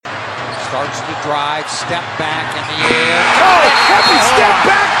Starts to drive, step back in the air. Oh, happy step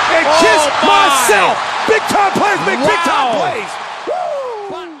back and kiss myself. Big time plays, big time plays.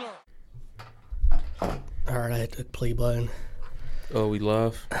 All right, I hit the play button. Oh, we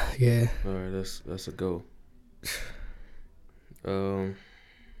live? Yeah. All right, that's a go. Shout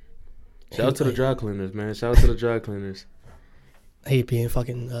out to the dry cleaners, man. Shout out to the dry cleaners. I hate being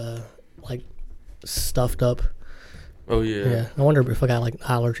fucking like stuffed up. Oh yeah. Yeah. I wonder if I got like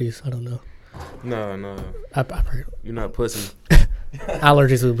allergies. I don't know. No. I You're not pussy.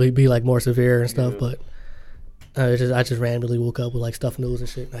 allergies would be like more severe and stuff, Yeah. but I just randomly woke up with like stuffed nose and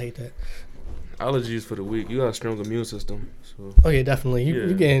shit. And I hate that. Allergies for the week. You got a strong immune system. So. Oh yeah, definitely. You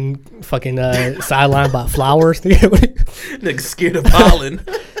Yeah. getting fucking sidelined by flowers? Nigga scared of pollen.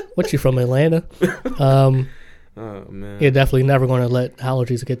 What, you from Atlanta? Oh man. Yeah, definitely never going to let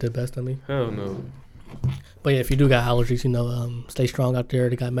allergies get the best of me. Hell no. But yeah, if you do got allergies, stay strong out there.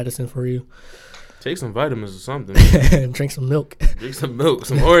 They got medicine for you. Take some vitamins or something. Drink some milk. Drink some milk,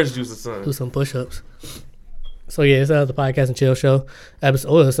 some orange juice or something. Do some push-ups. So yeah, it's the Podcast and Chill Show.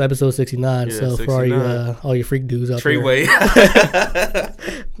 It's episode 69. Yeah, so 69. for all you freak dudes out Treeway. there,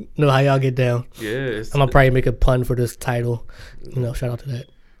 know how y'all get down. Yeah. I'm gonna probably make a pun for this title. Shout out to that.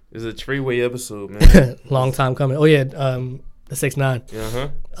 It's a Treeway episode, man. Long time coming. Oh yeah, the 6'9". Uh-huh.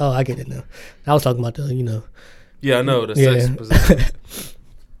 Oh, I get it now. I was talking about the Yeah, I know. The Yeah. sex position.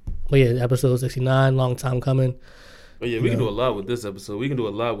 But yeah, episode 69. Long time coming. Oh yeah, we can do a lot with this episode. We can do a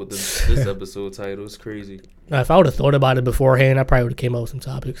lot with this episode title. It's crazy. If I would have thought about it beforehand, I probably would have came up with some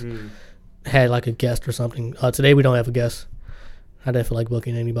topics. Mm. Had like a guest or something. Today we don't have a guest. I didn't feel like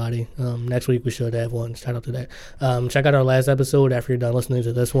booking anybody. Next week we should have one. Shout out to that. Check out our last episode after you're done listening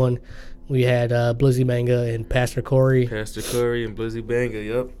to this one. We had Blizzy Manga and Pastor Corey. Pastor Curry and Blizzy Banger,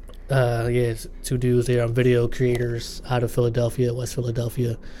 yep. It's two dudes. They're video creators out of Philadelphia, West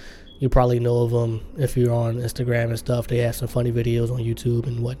Philadelphia. You probably know of them if you're on Instagram and stuff. They have some funny videos on YouTube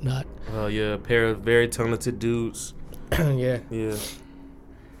and whatnot. Oh yeah, a pair of very talented dudes. Yeah. Yeah.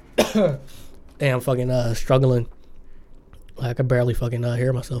 And I'm fucking struggling. I can barely fucking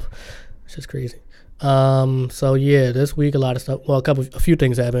hear myself. It's just crazy. So yeah, this week a lot of stuff. Well, a few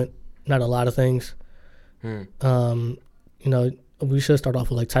things happened. Not a lot of things. We should start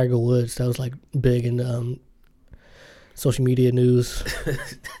off with like Tiger Woods. That was like big in social media news.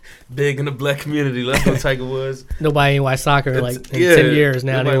 Big in the black community. Let's go Tiger Woods. Nobody ain't watched soccer in 10 years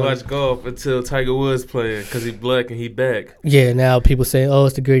now. Nobody watch golf until Tiger Woods playing because he black and he back. Yeah, now people saying, "Oh,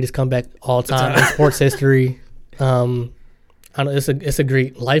 it's the greatest comeback all time in sports history." I know it's a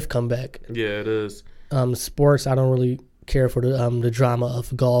great life comeback. Yeah, it is. Sports, I don't really care for the drama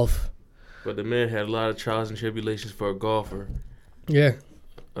of golf. But the man had a lot of trials and tribulations for a golfer. Yeah.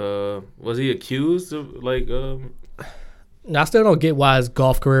 Was he accused of Now, I still don't get why his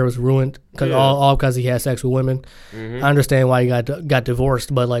golf career was ruined all because he had sex with women. Mm-hmm. I understand why he got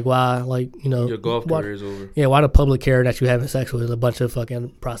divorced, but like why, your golf career is over. Yeah, why the public care that you having sex with a bunch of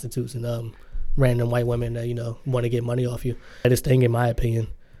fucking prostitutes and random white women that want to get money off you? This thing, in my opinion.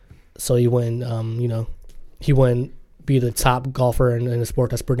 So he wouldn't he wouldn't be the top golfer in a sport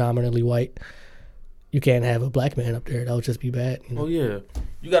that's predominantly white. You can't have a black man up there. That would just be bad. Oh yeah,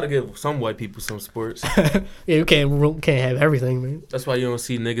 you got to give some white people some sports. Yeah, you can't have everything, man. That's why you don't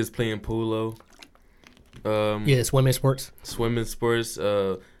see niggas playing polo. Yeah, it's women's sports. Swimming sports.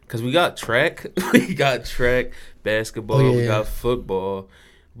 Cause we got track, basketball, we got football,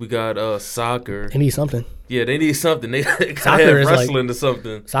 we got soccer. They need something. Yeah, they need something. They soccer is wrestling or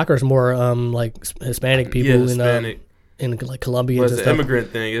something. Soccer is more like Hispanic people in like Colombia. But it's an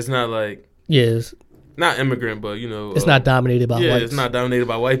immigrant thing. It's not like not immigrant, but it's not dominated by whites. Yeah, it's not dominated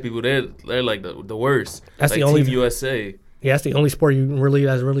by white people. They're like the worst. That's like the only Team USA. Yeah, that's the only sport that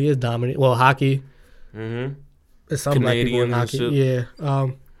really is dominant. Well, hockey. Mm-hmm. There's some black people in hockey. Yeah.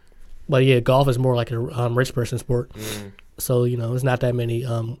 But yeah, golf is more like a rich person sport. Mm. So there's not that many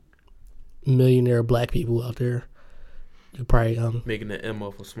millionaire black people out there. You probably making the M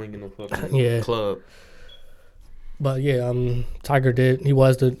off of swinging the fucking club. But yeah, Tiger he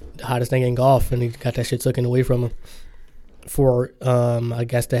was the hottest thing in golf, and he got that shit taken away from him for I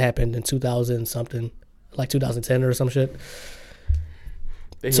guess that happened in 2000 something, like 2010 or some shit.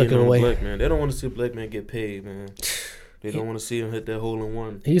 They took it away. Black man. They don't want to see a black man get paid, man. They don't want to see him hit that hole in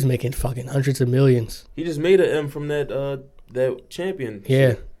one. He's making fucking hundreds of millions. He just made an M from that champion.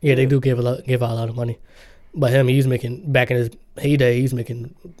 Yeah, they do give out a lot of money. But him, he's making, back in his heyday, he's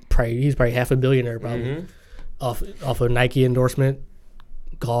probably half a billionaire probably off a Nike endorsement.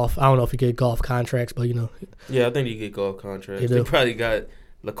 Golf, I don't know if he get golf contracts, but Yeah, I think he get golf contracts. They probably got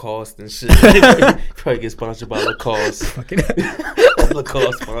Lacoste and shit. Probably get sponsored by Lacoste.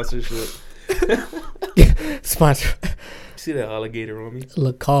 Lacoste sponsorship. Sponsor. See that alligator on me?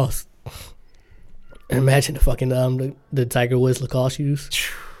 Lacoste. Imagine the fucking the Tiger Woods Lacoste shoes.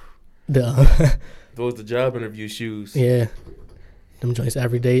 Those the job interview shoes. Yeah, them joints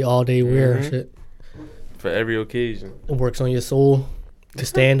every day, all day wear and shit. For every occasion. It works on your soul to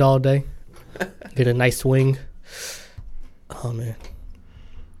stand all day. Get a nice swing. Oh man.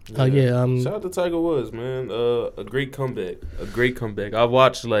 Oh yeah. Shout out to Tiger Woods, man. A great comeback. I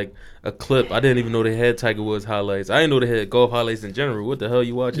watched like a clip. I didn't even know they had Tiger Woods highlights. I didn't know they had golf highlights in general. What the hell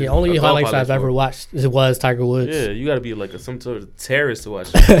you watching? Yeah, only highlights I've ever watched was Tiger Woods. Yeah, you got to be like some sort of terrorist to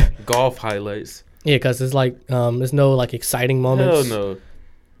watch golf highlights. Yeah, because it's like there's no like exciting moments. Hell no.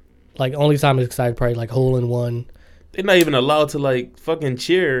 Like only time it's exciting probably like hole in one. They're not even allowed to like fucking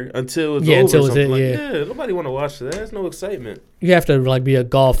cheer until it's over. Until it's like, yeah, nobody want to watch that. There's no excitement. You have to like be a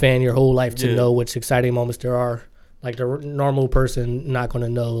golf fan your whole life to know which exciting moments there are. Like the normal person not gonna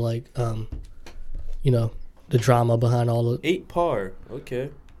know like you know, the drama behind all of 8 par. Okay.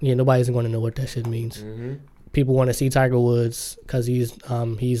 Yeah, nobody's gonna know what that shit means. Mm-hmm. People want to see Tiger Woods because he's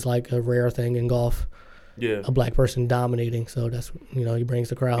like a rare thing in golf. Yeah. A black person dominating, so that's he brings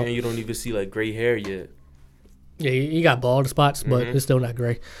the crowd. And you don't even see like gray hair yet. Yeah, he got bald spots, but it's still not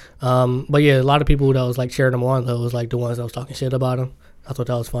gray. But yeah, a lot of people that was like cheering him on though was like the ones that was talking shit about him. I thought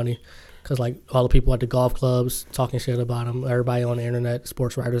that was funny because like all the people at the golf clubs talking shit about him, everybody on the internet,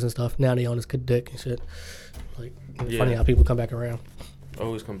 sports writers and stuff. Now they on his good dick and shit. Like funny how people come back around.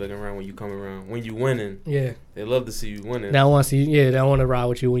 Always come back around when you come around. When you winning. Yeah. They love to see you winning. They don't want to see. Yeah, they don't want to ride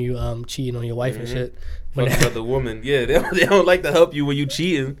with you when you cheating on your wife and shit. Fuck another woman. Yeah, they don't like to help you when you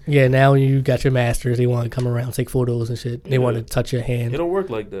cheating. Yeah, now you got your masters. They want to come around, take photos and shit. They want to touch your hand. It don't work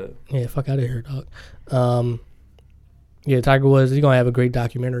like that. Yeah, fuck out of here, dog. Yeah, Tiger Woods, he's gonna have a great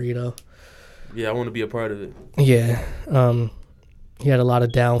documentary though. Yeah, I want to be a part of it. Yeah. He had a lot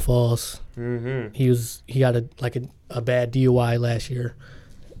of downfalls. Mm-hmm. He got a bad DUI last year.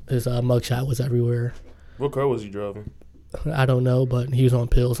 His mugshot was everywhere. What car was he driving? I don't know, but he was on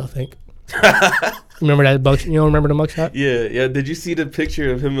pills, I think. Remember that mugshot? You don't remember the mugshot? Yeah. Did you see the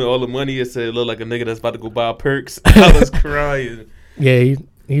picture of him with all the money? It said, look like a nigga that's about to go buy perks. I was crying. Yeah,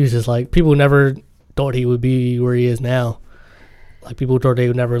 he was just like, people never thought he would be where he is now. Like, people thought they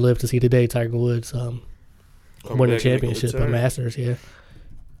would never live to see the day Tiger Woods win the championship at Masters, yeah.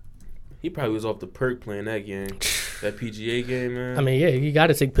 He probably was off the perk playing that game. That PGA game, man. I mean, yeah, he got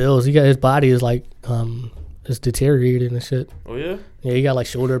to take pills. His body is like, it's deteriorated and shit. Oh, yeah? Yeah, he got like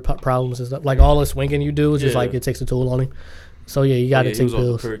shoulder problems and stuff. Like all the swinging you do is just like it takes a toll on him. So yeah, you got to take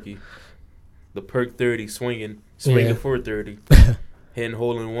pills. The perk 30 swinging for 30, hitting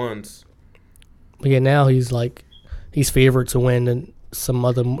hole in ones. But yeah, now he's favored to win some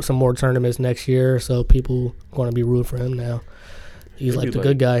more tournaments next year. So people going to be rooting for him now. He's like the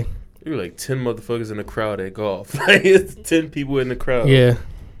good guy. There were like 10 motherfuckers in the crowd at golf. Like it's 10 people in the crowd. Yeah.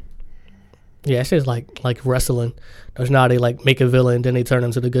 Yeah, it's just like wrestling. There's now they like make a villain, then they turn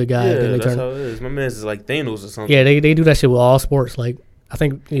him to the good guy. Yeah, then they that's how it is. My man's is like Thanos or something. Yeah, they do that shit with all sports. Like I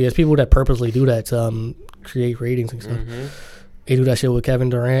think there's people that purposely do that to create ratings and stuff. Mm-hmm. They do that shit with Kevin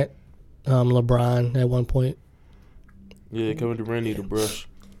Durant, LeBron at one point. Yeah, Kevin Durant need a brush.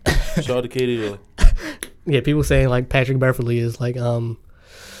 Shout out to Katie though. Yeah, people saying like Patrick Beverley is like shutting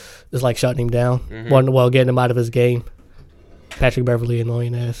him down. Mm-hmm. Well, getting him out of his game. Patrick Beverley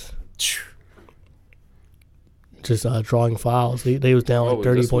annoying ass. Just drawing fouls. They was down like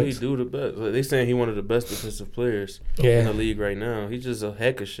 30 points. What he do the best. Like, they saying he one of the best defensive players in the league right now. He's just a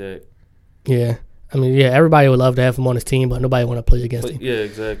heck of shack. Yeah. I mean, yeah, everybody would love to have him on his team, but nobody want to play against him. Yeah,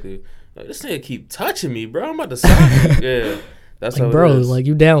 exactly. Like, this nigga keep touching me, bro. I'm about to stop you. Yeah. That's like, how bro, it is. like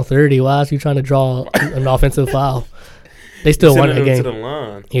you down 30. Why is you trying to draw an offensive foul? They still won the game. To the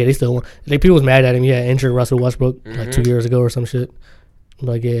line. Yeah, they still won. Like, people was mad at him. Yeah, injured Russell Westbrook like 2 years ago or some shit.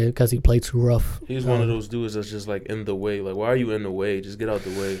 Like, yeah, because he played too rough. He's one of those dudes that's just like in the way. Like, why are you in the way? Just get out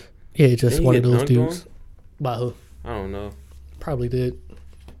the way. Yeah, just one of those dudes. By who? I don't know. Probably did.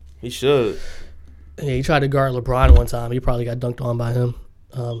 He should. Yeah, he tried to guard LeBron one time. He probably got dunked on by him.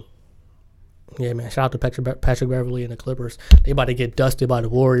 Yeah, man. Shout out to Patrick Beverley and the Clippers. They about to get dusted by the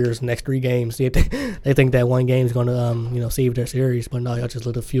Warriors next 3 games. They think that one game is going to save their series, but no, y'all just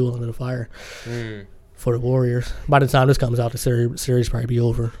lit the fuel under the fire for the Warriors. By the time this comes out, the series probably be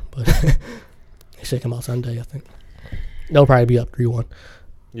over. But they should come out Sunday, I think. They'll probably be up 3-1.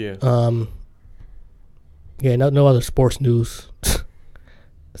 Yeah. Yeah. No other sports news.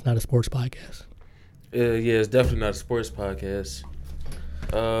 It's not a sports podcast. Yeah, it's definitely not a sports podcast.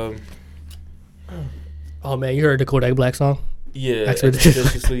 Oh man, you heard the Kodak Black song? Yeah,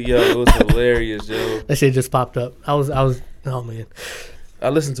 Expeditiously, yo, it was hilarious, yo. That shit just popped up. I was Oh man, I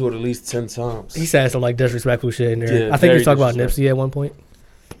listened to it at least 10 times. he said some like disrespectful shit in there. Yeah, I think he was very talking about Nipsey at one point.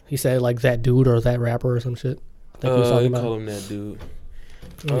 He said like that dude or that rapper or some shit. I think he was talking about. Call him that dude.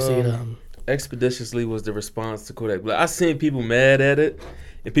 Let me see it. Expeditiously was the response to Kodak Black. I seen people mad at it,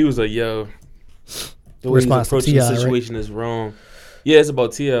 and people was like, "Yo, the way he's approaching the situation is wrong." Yeah, it's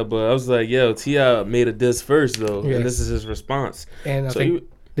about T.I., but I was like, "Yo, T.I. made a diss first though, and this is his response." And I think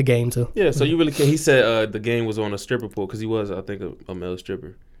the game too. Yeah, so you really can't. He said the game was on a stripper pole because he was, I think, a male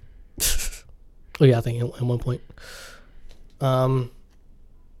stripper. Oh yeah, I think at one point.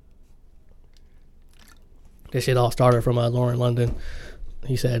 This shit all started from Lauren London.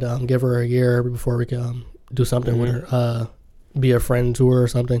 He said, give her a year before we can do something with her, be a friend to her or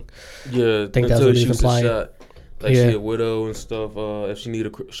something. Yeah, I think that's what he's implying. Like she a widow and stuff. If she need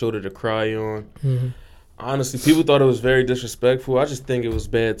a shoulder to cry on. Mm-hmm. Honestly, people thought it was very disrespectful. I just think it was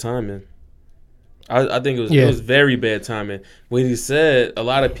bad timing. I think it was very bad timing. When he said, a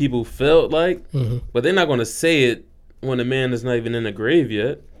lot of people felt like, but they're not going to say it when the man is not even in the grave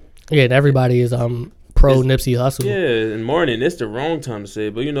yet. Yeah, and everybody is pro Nipsey Hussle. Yeah, and mourning, it's the wrong time to say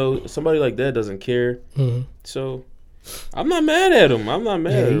it. But, you know, somebody like that doesn't care. Mm-hmm. So, I'm not mad at him. I'm not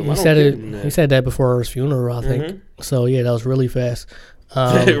mad at him. He said that before his funeral, I think. Mm-hmm. So, yeah, that was really fast.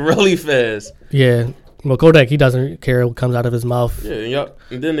 Really fast. Yeah. Well, Kodak, he doesn't care what comes out of his mouth. Yeah,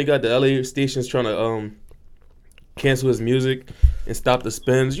 and then they got the LA stations trying to cancel his music and stop the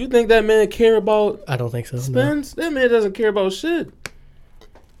spins. You think that man care about I don't think so. Spins? No. That man doesn't care about shit.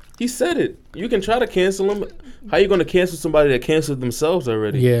 He said it. You can try to cancel him. How you going to cancel somebody that canceled themselves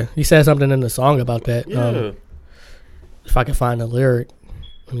already? Yeah, he said something in the song about that. Yeah. If I can find the lyric.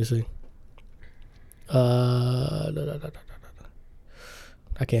 Let me see. I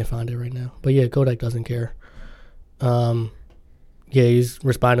can't find it right now. But yeah, Kodak doesn't care. Yeah, he's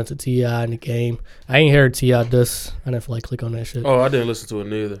responding to T.I. in the game. I ain't heard T.I. this. I didn't like click on that shit. Oh, I didn't listen to it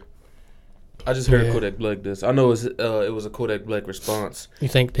neither. I just heard Kodak Black this. I know it was a Kodak Black response. You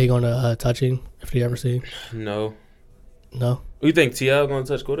think they gonna touch him if they ever see him? No. No? You think T.I. gonna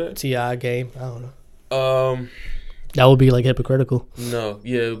touch Kodak? T.I. game? I don't know. That would be like hypocritical. No,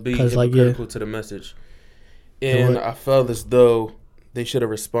 yeah, it would be hypocritical to the message. And I felt as though they should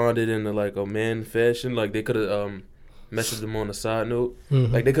have responded in like a man fashion. Like they could have messaged him on a side note.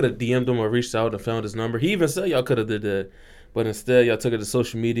 Mm-hmm. Like they could have DM'd him or reached out and found his number. He even said y'all could have did that. But instead y'all took it to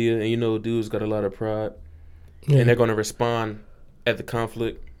social media, and you know dudes got a lot of pride. Yeah. And they're gonna respond at the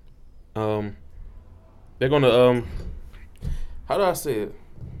conflict. They're gonna how do I say it?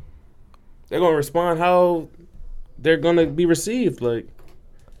 They're gonna respond how they're gonna be received, like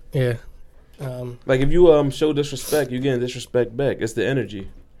yeah. Like if you show disrespect, you're getting disrespect back. It's the energy.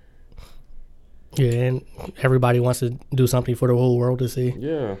 Yeah, and everybody wants to do something for the whole world to see.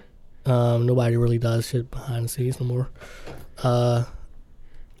 Yeah. Nobody really does shit behind the scenes no more.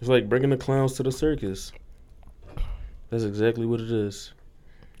 It's like bringing the clowns to the circus. That's exactly what it is.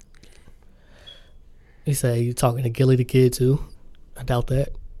 He said you talking to Gilly the Kid too. I doubt that.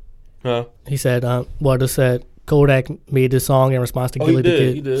 Huh? He said, just said Kodak made this song in response to Gilly the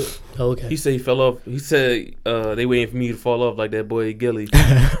Kid. He did. Oh, okay. He said he fell off. He said they waiting for me to fall off like that boy Gilly.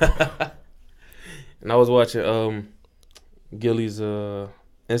 And I was watching Gilly's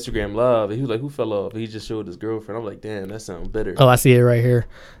Instagram live, and he was like, "Who fell off?" He just showed his girlfriend. I'm like, "Damn, that sounds better." Oh, I see it right here.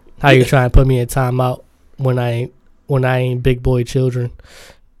 How you trying to put me in timeout when I ain't Big Boy Children?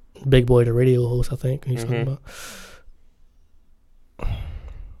 Big Boy, the radio host, I think he's talking about.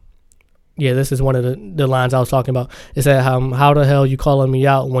 Yeah, this is one of the lines I was talking about. It said, how the hell you calling me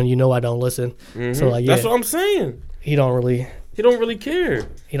out when you know I don't listen? Mm-hmm. So like, yeah, that's what I'm saying. He don't really care.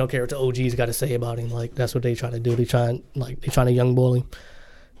 He don't care what the OGs got to say about him. Like that's what they trying to do. They trying to young boy him,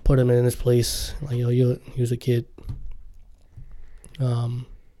 put him in his place. Like yo, he was a kid.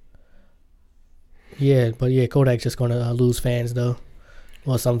 Yeah, but yeah, Kodak's just gonna lose fans though.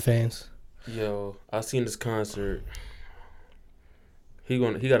 Well, some fans. Yo, I seen this concert. He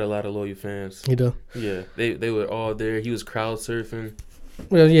got a lot of loyal fans. He do. Yeah, they were all there. He was crowd surfing.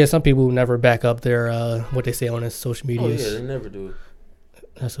 Well, yeah, some people never back up their what they say on his social media. Oh yeah, they never do.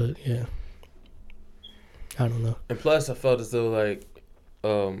 That's what. Yeah. I don't know. And plus, I felt as though like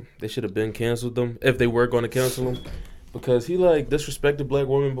they should have been canceled them if they were going to cancel him, because he like disrespected black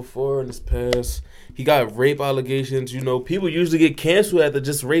women before in his past. He got rape allegations. You know, people usually get canceled after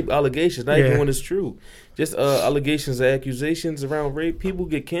just rape allegations, not even when it's true. Just allegations and accusations around rape, people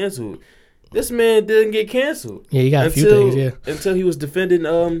get canceled. This man didn't get canceled. Yeah, he got a few things, yeah. Until he was defending,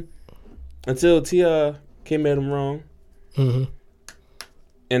 until T.I. came at him wrong. Mm-hmm.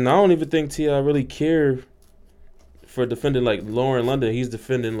 And I don't even think T.I. really cared for defending, like, Lauren London. He's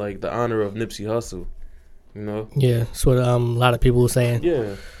defending, like, the honor of Nipsey Hussle. You know? Yeah, that's what a lot of people were saying.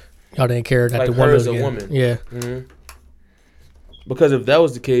 Yeah. Y'all didn't care that like the her woman as was a getting, woman. Yeah. Mm-hmm. Because if that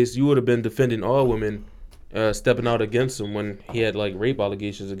was the case, you would have been defending all women, stepping out against him when he had like rape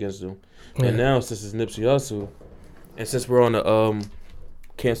allegations against him. Yeah. And now since it's Nipsey Hussle, and since we're on the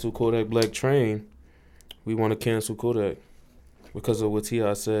cancel Kodak Black train, we want to cancel Kodak because of what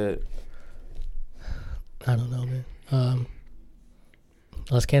T.I. said. I don't know, man.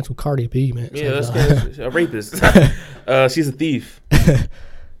 Let's cancel Cardi B, man. Yeah, let's cancel a rapist. She's a thief.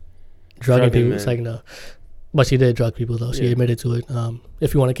 Drugging people. It's like, no. But she did drug people, though. She admitted to it.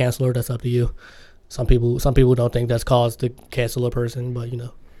 If you want to cancel her, that's up to you. Some people don't think that's cause to cancel a person, but, you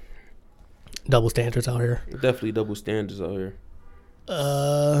know, double standards out here. Definitely double standards out here.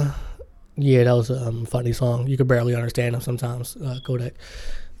 Yeah, that was a funny song. You could barely understand them sometimes, Kodak.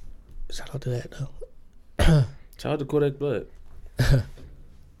 Shout out to that, though. Shout out to Kodak Black.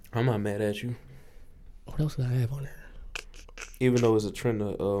 I'm not mad at you. What else did I have on there? Even though it's a trend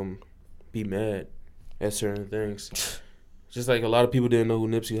to be mad at certain things. Just like a lot of people didn't know who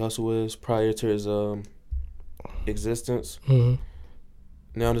Nipsey Hussle is prior to his existence. Mm-hmm.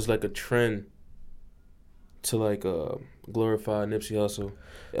 Now there's like a trend to like glorify Nipsey Hussle.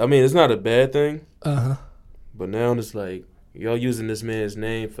 I mean, it's not a bad thing. But now it's like y'all using this man's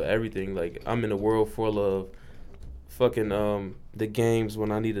name for everything. Like, I'm in a world full of fucking the games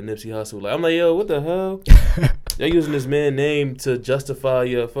when I need a Nipsey Hussle. Like, I'm like, yo, what the hell? Y'all using this man's name to justify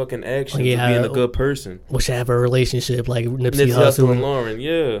your fucking actions of being a good person. Wish I have a relationship like Nipsey Hussle and Lauren.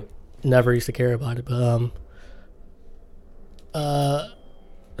 Yeah. Never used to care about it, but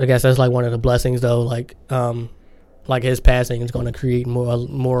I guess that's like one of the blessings, though. Like his passing is going to create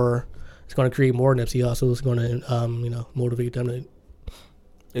more. It's going to create more Nipsey Hussle. It's going to motivate them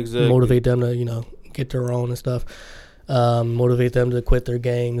to you know, get their own and stuff. Motivate them to quit their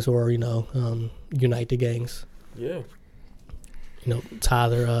gangs or, you know, unite the gangs. Yeah. You know, tie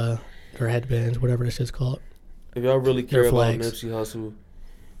their headbands, whatever this shit's called. If y'all really care about Nipsey Hussle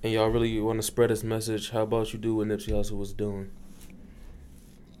and y'all really want to spread his message, how about you do what Nipsey Hussle was doing?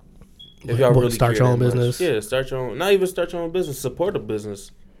 If y'all really start your own business. Yeah, start your own. Not even start your own business. Support a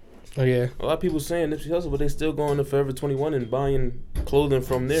business. Oh yeah. A lot of people saying Nipsey Hussle, but they still going to Forever 21 and buying clothing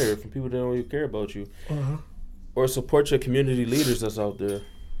from there from people that don't even care about you. Or support your community leaders that's out there,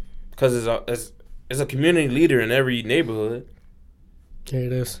 because it's a community leader in every neighborhood. Yeah,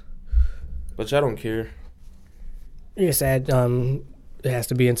 it is. But y'all don't care. It's sad. It has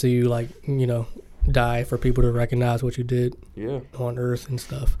to be until you, like, you know, die for people to recognize what you did. Yeah. On Earth and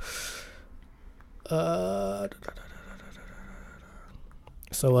stuff.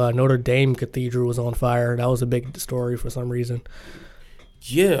 So Notre Dame Cathedral was on fire. That was a big story for some reason.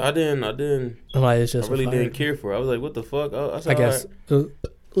 Yeah, I didn't. Like, it's just I really didn't care for it. I was like, what the fuck? I guess a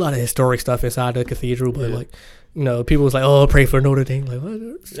lot of historic stuff inside the cathedral, but like, you know, people was like, oh, pray for Notre Dame. Like, what?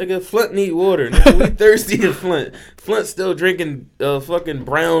 Nigga, Flint need water. Nigga, we thirsty in Flint. Flint's still drinking fucking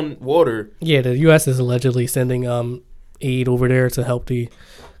brown water. Yeah, the U.S. is allegedly sending aid over there to help the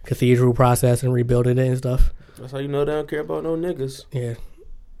cathedral process and rebuilding it and stuff. That's how you know they don't care about no niggas. Yeah.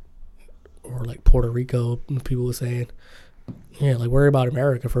 Or like Puerto Rico, people were saying. Yeah, like, worry about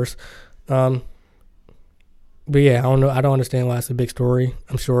America first. But yeah, I don't know. I don't understand why it's a big story.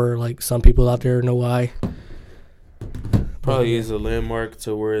 I'm sure like some people out there know why. Probably is a landmark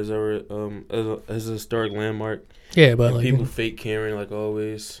to where it's as a historic landmark. Yeah, but and like, people fake caring like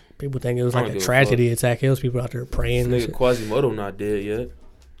always. People think it was like a tragedy attack. It was people out there praying. This nigga Quasimodo not dead yet.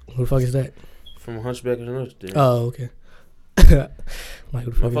 Who the fuck is that? From Hunchback of Notre Dame. Oh, okay. Like,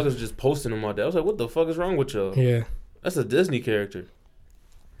 who the fuck motherfuckers just posting him all day. I was like, what the fuck is wrong with y'all? Yeah. That's a Disney character.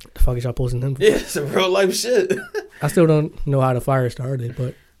 The fuck is y'all posting him for? Yeah, it's a real life shit. I still don't know how the fire started,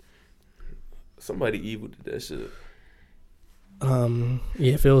 but somebody evil did that shit.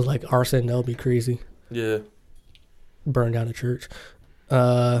 Yeah, if it was like arson, that would be crazy. Yeah. Burn down the church.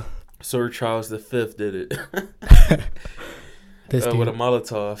 Sir Charles V did it. This with a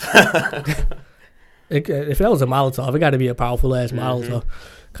Molotov. If that was a Molotov, it got to be a powerful ass Molotov,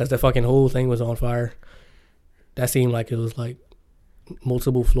 because the fucking whole thing was on fire. That seemed like it was like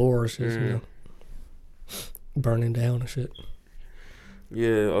multiple floors, just you know, burning down and shit.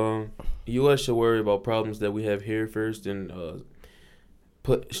 Yeah, U.S. should worry about problems that we have here first, and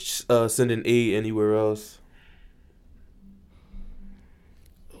sending aid anywhere else.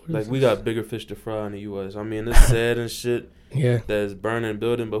 Like, we got bigger fish to fry in the U.S. I mean, it's sad and shit. Yeah, that's burning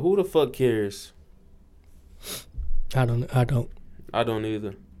building, but who the fuck cares? I don't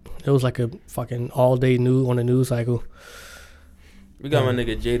either. It was like a fucking all day news on the news cycle. We got my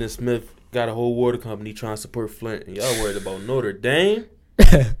nigga Jaden Smith got a whole water company trying to support Flint, and y'all worried about Notre Dame?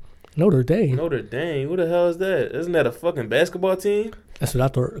 Notre Dame. Notre Dame. Who the hell is that? Isn't that a fucking basketball team? That's what I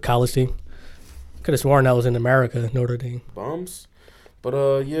thought. A college team. Could have sworn that was in America. Notre Dame. Bums.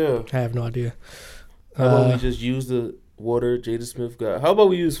 But yeah. I have no idea. How about we just use the water Jada Smith got? How about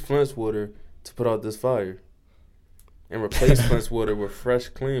we use Flint's water to put out this fire? And replace Flint's water with fresh,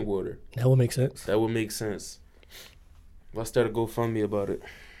 clean water. That would make sense. That would make sense. Let's start a GoFundMe about it.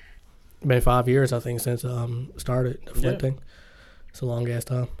 Been 5 years, I think, since started the Flint thing. It's a long ass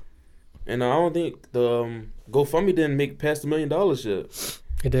time. And I don't think the GoFundMe didn't make past $1 million yet.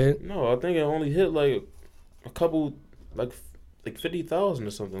 It did? No, I think it only hit like a couple, like 50,000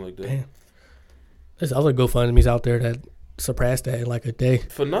 or something like that. Damn. There's other GoFundMes out there that surpassed that in like a day.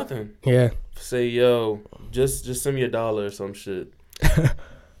 For nothing. Yeah. Say, yo, just send me $1 or some shit.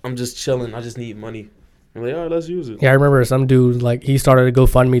 I'm just chilling. I just need money. I'm like, all right, let's use it. Yeah, I remember some dude, like, he started a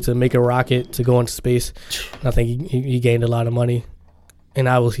GoFundMe to make a rocket to go into space. And I think he gained a lot of money. And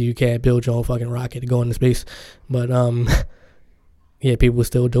obviously, you can't build your own fucking rocket to go into space. But, yeah, people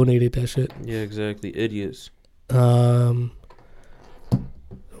still donated that shit. Yeah, exactly. Idiots. What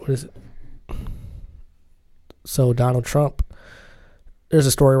is it? So, Donald Trump. There's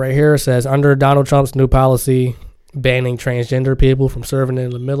a story right here. It says, under Donald Trump's new policy banning transgender people from serving in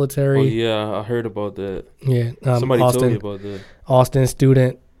the military. Oh, yeah, I heard about that. Yeah. Somebody told me about that. Austin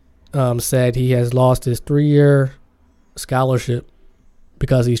student said he has lost his 3-year scholarship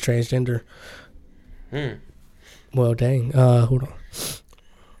because he's transgender. Well, dang. Hold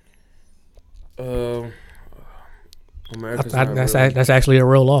on. America's that's actually a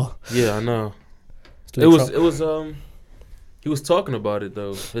real law. Yeah, I know. It was he was talking about it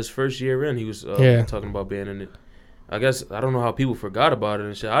though. His first year in, he was talking about banning it. I guess I don't know how people forgot about it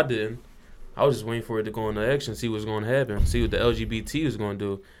and shit. I didn't. I was just waiting for it to go into action, see what's going to happen, see what the LGBT is going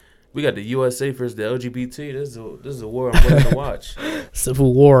to do. We got the USA versus the LGBT. This is a war I'm willing to watch.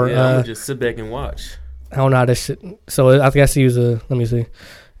 Civil war. Yeah, I'm gonna just sit back and watch. I don't know how this shit. So I guess he was let me see.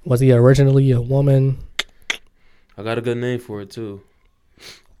 Was he originally a woman? I got a good name for it too.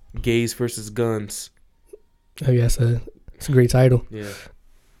 Gays versus guns. Oh yeah, it's a great title. Yeah.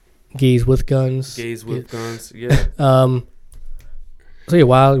 Gays with guns. Gays with guns. Yeah. So yeah,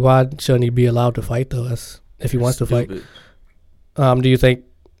 why shouldn't he be allowed to fight though? If he wants to fight. Do you think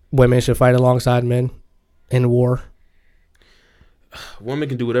women should fight alongside men in war? Women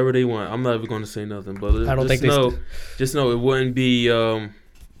can do whatever they want. I'm not even going to say nothing, but I don't think just know it wouldn't be.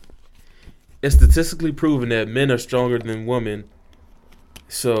 It's statistically proven that men are stronger than women,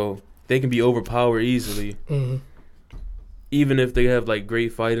 so they can be overpowered easily. Mm-hmm. Even if they have like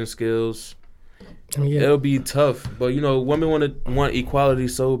great fighting skills, it'll be tough. But women want equality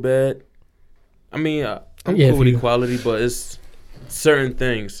so bad. I mean, I'm cool with equality, but it's certain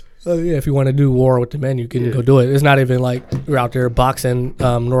things. Oh yeah, if you want to do war with the men, you can go do it. It's not even like you're out there boxing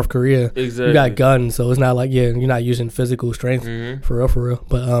North Korea. Exactly. You got guns, so it's not like you're not using physical strength for real.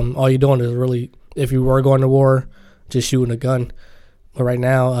 But all you're doing is really, if you were going to war, just shooting a gun. But right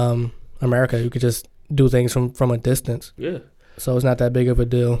now, America, you could just do things from a distance. Yeah. So it's not that big of a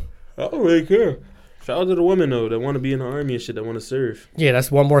deal. I don't really care. Shout out to the women though that want to be in the army and shit, that want to serve. Yeah,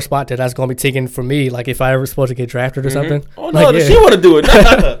 that's one more spot that's gonna be taken from me. Like if I ever supposed to get drafted or something. Oh no, she want to do it.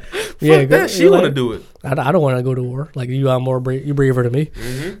 She want to do it. I don't want to go to war. Like you are you braver than me.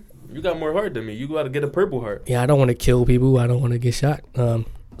 Mm-hmm. You got more heart than me. You got to get a purple heart. Yeah, I don't want to kill people. I don't want to get shot.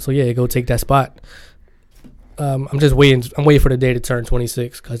 So yeah, go take that spot. I'm just waiting. I'm waiting for the day to turn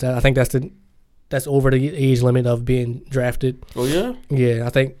 26 because I think that's over the age limit of being drafted. Oh yeah. Yeah, I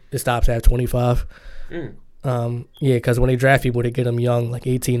think it stops at 25. Yeah, because when they draft people, they get them young, like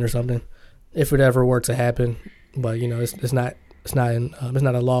 18 or something, if it ever were to happen. But it's not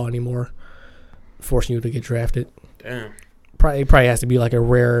a law anymore, forcing you to get drafted. Damn. It probably has to be like a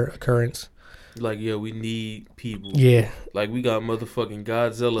rare occurrence. Like we need people. Yeah. Like we got motherfucking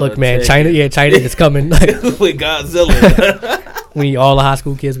Godzilla. Look, man, China is coming. With Godzilla. We need all the high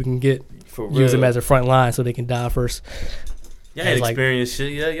school kids we can get. For real. Use them as a front line so they can die first. Y'all ain't experienced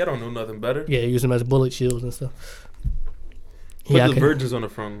shit. Yeah, y'all don't know nothing better. Yeah, use them as bullet shields and stuff. Put the virgins on the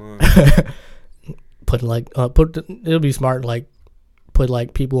front line. It'll be smart. Like put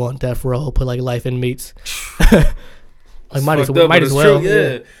like people on death row. Put like life inmates. Like might as well. True,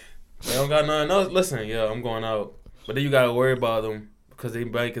 yeah. They don't got nothing else. Listen, I'm going out, but then you gotta worry about them because they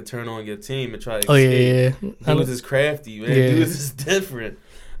might could turn on your team and try to escape. Yeah. Dudes is crafty, man. Yeah. Dudes is different.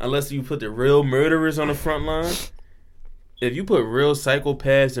 Unless you put the real murderers on the front line. If you put real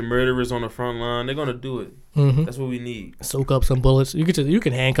psychopaths and murderers on the front line, they're gonna do it. Mm-hmm. That's what we need. Soak up some bullets. You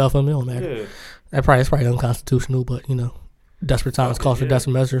can handcuff them. It don't matter. Yeah. That's probably unconstitutional, but desperate times call for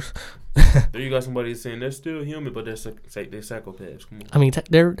desperate measures. There you got somebody saying they're still human, but they're psychopaths. Come on. I mean,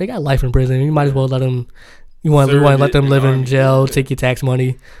 they got life in prison. You might as well let them. You want to let them live in jail, take your tax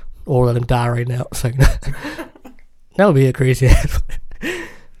money, or let them die right now. It's like that would be a crazy ass.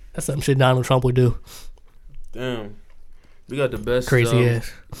 That's some shit Donald Trump would do. Damn, we got the best, crazy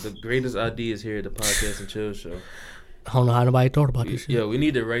ass, the greatest ideas here at the Podcast and Chill Show. I don't know how nobody thought about this shit. Yeah, we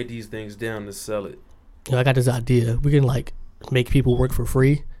need to write these things down to sell it. Yo, I got this idea. We can like make people work for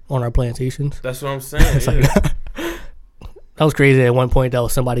free on our plantations. That's what I'm saying. Yeah. That was crazy. At one point, that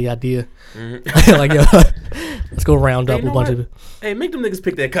was somebody's idea. Mm-hmm. Like, yo, let's go round up a bunch of. Hey, make them niggas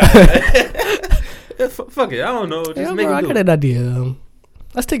pick that cotton. Fuck it. I don't know. Just make them I got an idea.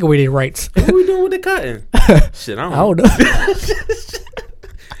 Let's take away their rights. What we doing with the cotton? Shit, I don't know.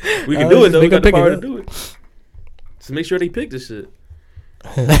 We can do it though. We got the power to do it. So make sure they pick this shit.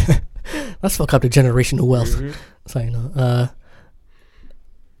 Let's fuck up the generational wealth. Mm-hmm.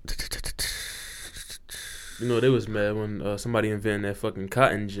 So they was mad when somebody invented that fucking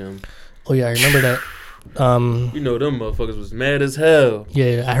cotton gym. Oh yeah, I remember that. Them motherfuckers was mad as hell.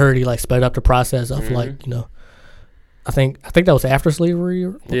 Yeah, I heard he like sped up the process of like I think that was after slavery.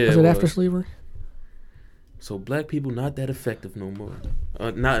 Was it after slavery? So black people not that effective no more.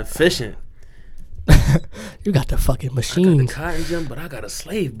 Not efficient. You got the fucking machines. I got the cotton gym, but I got a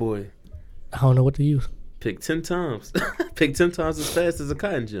slave boy. I don't know what to use. Pick 10 times. Pick 10 times as fast as a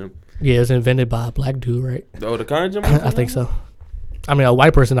cotton gym. Yeah, it was invented by a black dude, right? Oh, the cotton gym? I think so. I mean, a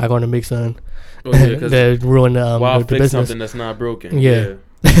white person not going to make something that ruin the business. Something that's not broken. Yeah.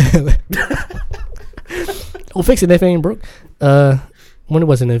 Well, fix it if it ain't broke. When it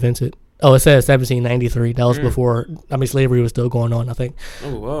wasn't invented? Oh, it says 1793. That was before. I mean, slavery was still going on, I think.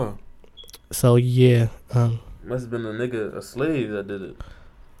 Oh wow. So yeah. Must have been a slave that did it.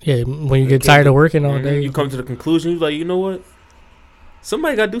 Yeah, when you get tired of working all day, you come to the conclusion. You're like, you know what?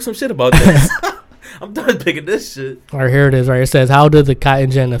 Somebody got to do some shit about this. I'm done picking this shit. All right, here it is. Right, it says, how did the cotton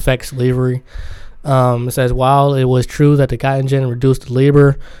gin affect slavery? It says, while it was true that the cotton gin reduced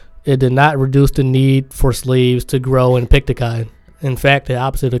labor, it did not reduce the need for slaves to grow and pick the cotton. In fact, the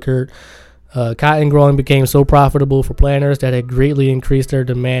opposite occurred. Cotton growing became so profitable for planters that it greatly increased their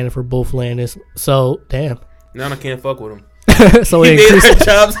demand for both land. So, damn. Now I can't fuck with them. So he made their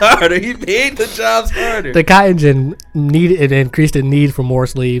jobs harder. He made the jobs harder. The cotton gin increased the need for more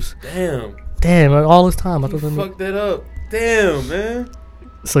slaves. Damn, all this time. I thought fucked that up. Damn, man.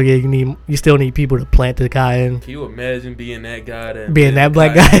 So yeah, you still need people to plant the cotton. Can you imagine being that guy being that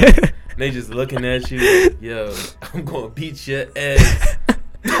black guy? They just looking at you, yo, I'm gonna beat your ass.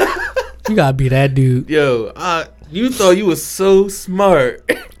 You gotta be that dude. Yo, you thought you was so smart.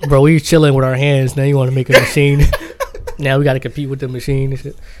 Bro, we chilling with our hands. Now you want to make a machine. Now we got to compete with the machine and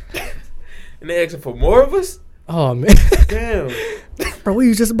shit. And they asking for more of us? Oh, man. Damn. Bro, we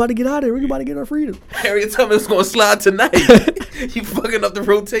was just about to get out of here. We about to get our freedom. Harriet told me it's going to slide tonight. You fucking up the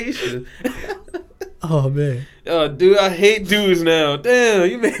rotation. Oh, man. Oh, dude, I hate dudes now. Damn,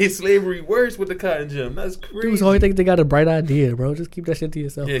 you made slavery worse with the cotton gin. That's crazy. Dudes always think they got a bright idea, bro. Just keep that shit to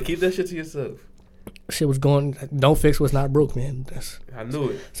yourself. Yeah, keep that shit to yourself. Shit was going, don't fix what's not broke, man. I knew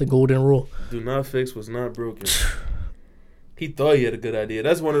it. It's a golden rule. Do not fix what's not broken. He thought he had a good idea.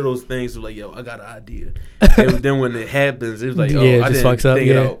 That's one of those things where like, yo, I got an idea. And then when it happens, it's like, oh, yeah, I just didn't fucks up, think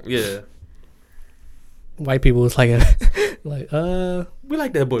it out. Yeah. White people was like, we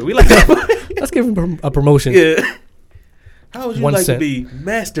like that boy. We like that boy. Let's give him a promotion. Yeah. How would you like cent. to be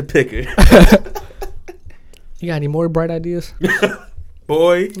master picker? You got any more bright ideas?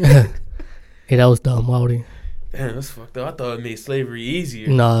 Boy. Hey, that was dumb. Why would he? Damn, that's fucked up. I thought it made slavery easier.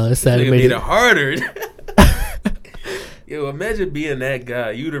 Nah, it's that it made it harder. Yo, imagine being that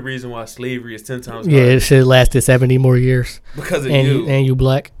guy. You the reason why slavery is 10 times harder. Yeah, it should lasted 70 more years. Because of you. And you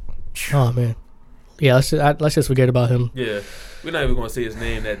black. Oh, man. Yeah, let's just forget about him. Yeah. We're not even going to say his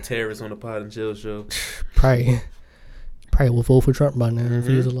name, that terrorist on the Pod and Chill show. Probably will vote for Trump by now if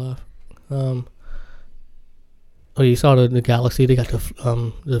he's alive. Oh, you saw the Galaxy? They got the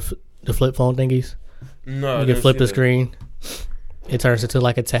flip phone thingies. No, you can flip the screen. It turns into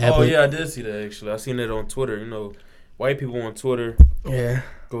like a tablet. Oh yeah, I did see that actually. I seen it on Twitter. You know, white people on Twitter,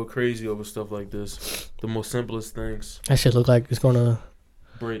 go crazy over stuff like this. The most simplest things. That shit look like it's gonna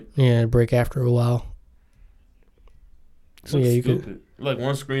break. Yeah, break after a while. So yeah, you could like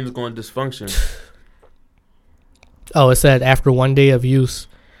one screen is going to dysfunction. Oh, it said after 1 day of use,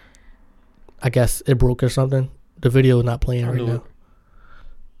 I guess it broke or something. The video is not playing right now.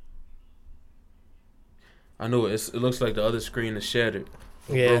 I know it. It looks like the other screen is shattered.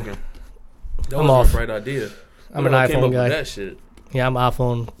 Yeah. Broken. That was a bright idea. I'm an iPhone guy. That shit. Yeah, I'm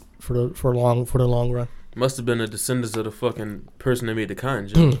iPhone for the long run. Must have been the descendants of the fucking person that made the cotton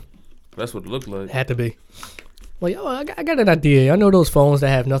gin. That's what it looked like. Had to be. Well, yo, I got an idea. Y'all know those phones that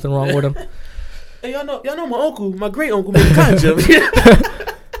have nothing wrong with them? Hey, y'all know my uncle, my great uncle made a conjure.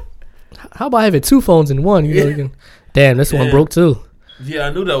 How about having 2 phones in one? You can. Damn, this one broke too. Yeah,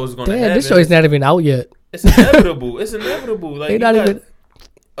 I knew that was going to happen. Damn, this show's not even out yet. It's inevitable. It's inevitable. Like, they not even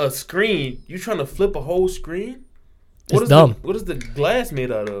a screen. You trying to flip a whole screen? It's dumb. What is the glass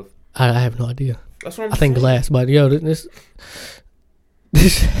made out of? I have no idea. That's what I'm saying. I think glass, but yo, this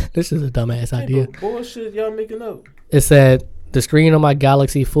is a dumbass idea. Bullshit y'all making up. It said the screen on my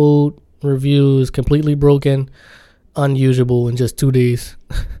Galaxy Fold review is completely broken, unusable in just 2 days.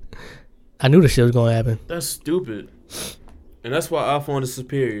 I knew this shit was gonna happen. That's stupid. And that's why iPhone is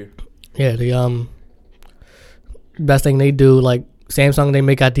superior. Yeah, the best thing they do, like Samsung, they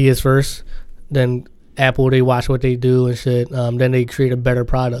make ideas first, then Apple, they watch what they do and shit. Then they create a better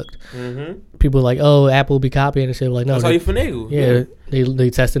product. Mm-hmm. People are like, oh, Apple be copying and shit. Like, no, that's how you finagle. Yeah, they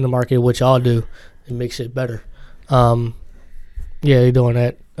test in the market, which y'all do, and make shit better. Yeah, they doing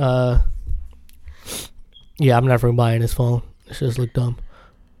that. Yeah, I'm never buying this phone. It just look dumb.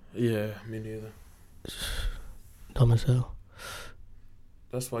 Yeah, me neither. Dumb as hell.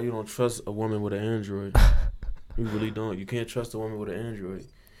 That's why you don't trust a woman with an Android. You really don't. You can't trust a woman with an Android.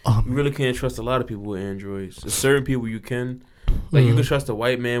 You really can't trust a lot of people with Androids. There's certain people you can. Like, you can trust a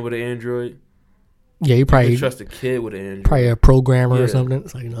white man with an Android. Yeah, you probably can trust a kid with an Android. Probably a programmer or something.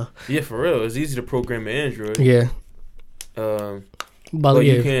 It's like, no. Yeah, for real. It's easy to program an Android. Yeah. But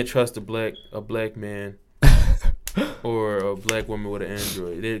you can't trust a black man or a black woman with an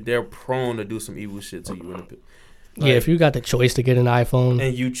Android. They're prone to do some evil shit to you. Yeah, if you got the choice to get an iPhone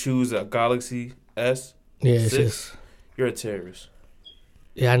and you choose a Galaxy S, it's just, you're a terrorist.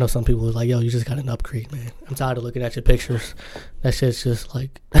 Yeah, I know some people was like, yo, you just got an upgrade, man. I'm tired of looking at your pictures. That shit's just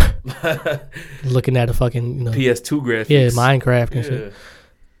like looking at a fucking, PS2 graphics. Yeah, Minecraft and shit.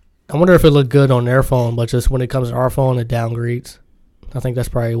 I wonder if it looked good on their phone, but just when it comes to our phone, it downgrades. I think that's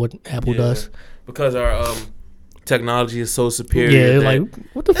probably what Apple does. Because our technology is so superior. Yeah, like,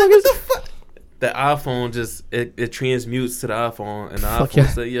 what the fuck is this? The iPhone just, it transmutes to the iPhone, and the iPhone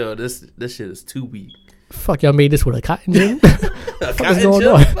say, yo, this shit is too weak. Fuck, y'all made this with a cotton gin? What the fuck is going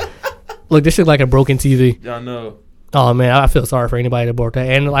on? Look, this shit like a broken TV. Y'all know. Oh, man, I feel sorry for anybody that bought that.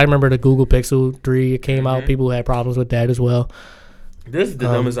 And I remember the Google Pixel 3 came out. People had problems with that as well. This is the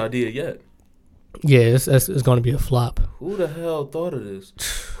dumbest idea yet. Yeah, it's going to be a flop. Who the hell thought of this?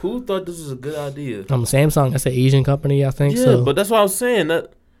 Who thought this was a good idea? Samsung, that's an Asian company, I think. Yeah, but that's what I was saying.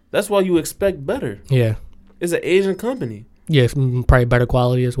 That's why you expect better. Yeah. It's an Asian company. Yeah, it's probably better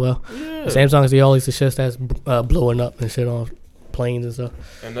quality as well. Yeah. Samsung is always the shit that's blowing up and shit on planes and stuff.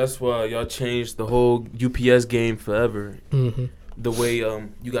 And that's why y'all changed the whole UPS game forever. Mm-hmm. The way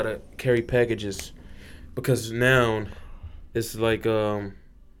you gotta carry packages, because now it's like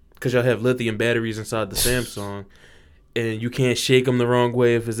because y'all have lithium batteries inside the Samsung, and you can't shake them the wrong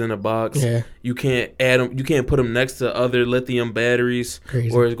way if it's in a box. Yeah. You can't add them. You can't put them next to other lithium batteries,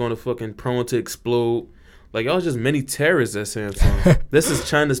 Crazy. Or it's gonna fucking prone to explode. Like, y'all just many terrorists at Samsung. This is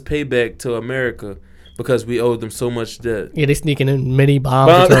China's payback to America because we owed them so much debt. Yeah, they sneaking in mini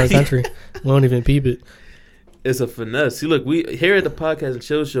bombs into our country. We don't even peep it. It's a finesse. See, look, we here at the Podcast and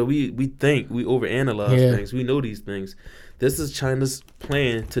Chill Show, we think, we overanalyze things. We know these things. This is China's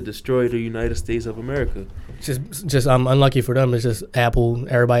plan to destroy the United States of America. Just unlucky for them. It's just Apple.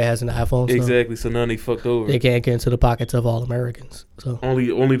 Everybody has an iPhone. So exactly. So now they fucked over. They can't get into the pockets of all Americans. So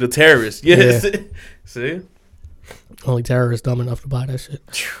only the terrorists. Yes. Yeah. See. Only terrorists dumb enough to buy that shit.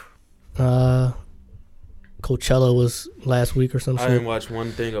 Coachella was last week or some shit. I didn't watch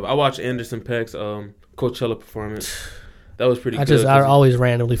one thing of it. I watched Anderson .Paak's Coachella performance. That was pretty good. I always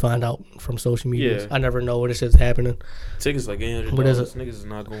randomly find out from social media. Yeah. I never know where this shit's happening. Tickets like $800. Niggas is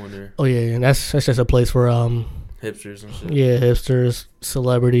not going there. Oh yeah, and that's just a place for hipsters and shit. Yeah, hipsters,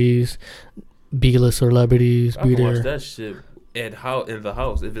 celebrities, B-list celebrities. I can watch that shit in the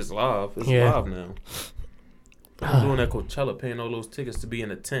house if it's live. It's live now. I'm doing that Coachella, paying all those tickets to be in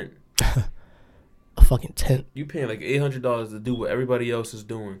a tent. A fucking tent. You paying like $800 to do what everybody else is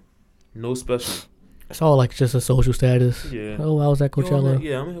doing. No special. It's all like just a social status. Yeah. Oh, I was at Coachella.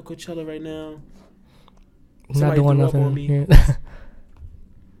 I'm at Coachella right now. Not doing nothing. On me. Yeah.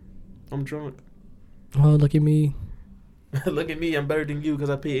 I'm drunk. Oh, look at me. Look at me. I'm better than you because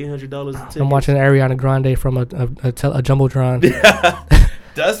I paid $800 a ticket. I'm watching Ariana Grande from a Jumbotron.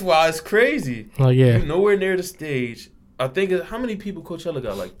 That's why it's crazy. Oh, yeah. You're nowhere near the stage. I think, how many people Coachella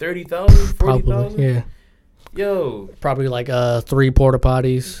got? Like 30,000? 40,000? Probably, yeah. Yo. Probably like 3 porta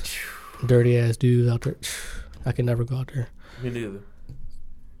potties. Dirty ass dudes out there. I can never go out there. Me neither.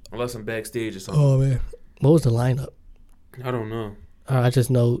 Unless I'm backstage or something. Oh man, what was the lineup? I don't know. I just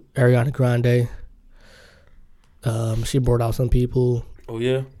know Ariana Grande. She brought out some people. Oh,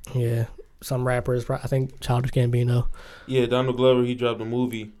 yeah? Yeah. Some rappers. I think Childish Gambino. Yeah, Donald Glover, he dropped a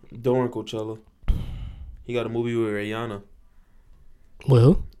movie during Coachella. He got a movie with Rihanna. With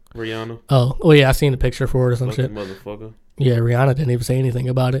who? Rihanna. Oh yeah, I seen the picture for it or some like shit. Motherfucker. Yeah, Rihanna didn't even say anything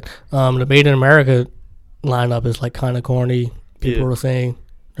about it. The Made in America lineup is like kind of corny. People are saying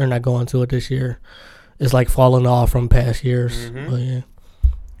they're not going to it this year. It's like falling off from past years. But yeah,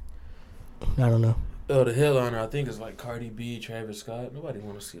 I don't know. Oh, the headliner I think is like Cardi B, Travis Scott. Nobody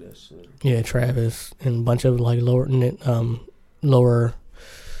want to see that shit. Yeah, Travis and a bunch of like lower,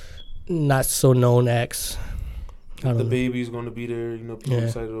 not so known acts. The Baby's going to be there. You know, people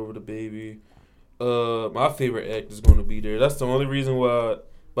excited over the Baby. My favorite act is going to be there. That's the only reason why.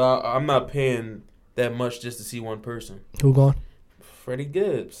 But I'm not paying that much just to see one person. Who going? Freddie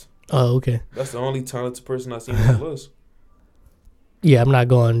Gibbs. Oh, okay. That's the only talented person I've seen on the list. Yeah, I'm not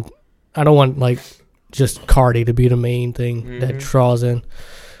going. I don't want like just Cardi to be the main thing that draws in.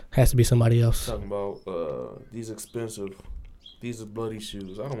 Has to be somebody else. Talking about these are bloody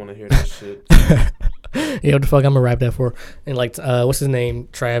shoes. I don't want to hear that shit. Yeah, what the fuck I'm gonna rap that for? And like, what's his name?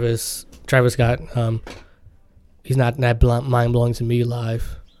 Travis Scott. He's not that mind blowing to me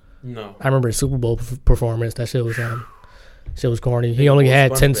live. No, I remember his Super Bowl performance. That shit was corny. He only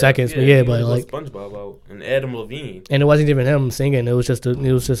had 10 seconds, but but like SpongeBob out and Adam Levine. And it wasn't even him singing. It was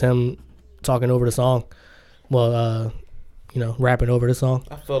just him talking over the song. Well, rapping over the song.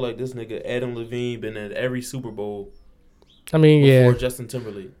 I felt like this nigga Adam Levine been at every Super Bowl. I mean, before Justin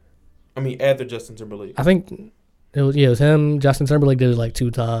Timberlake. After Justin Timberlake. I think it was him. Justin Timberlake did it like 2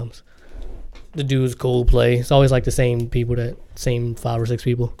 times. The dude's Coldplay. It's always like the same people, same 5 or 6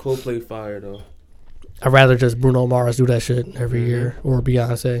 people. Coldplay fire though. I'd rather just Bruno Mars do that shit every year, or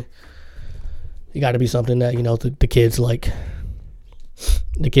Beyonce. You got to be something that the kids like.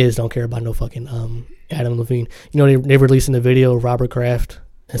 The kids don't care about no fucking Adam Levine. They releasing the video of Robert Kraft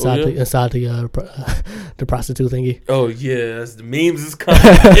inside the prostitute thingy. Oh yeah, the memes is coming.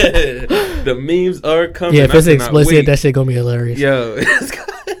 Yeah, the memes are coming. Yeah, if it's explicit, that shit gonna be hilarious. Yo,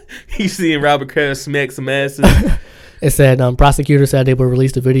 you seen Robert Kraft smack some asses. It said prosecutors said they would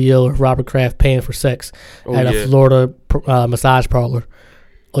release the video of Robert Kraft paying for sex at a Florida massage parlor.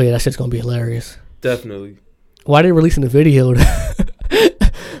 Oh yeah, that shit's gonna be hilarious. Definitely. Why are they releasing the video?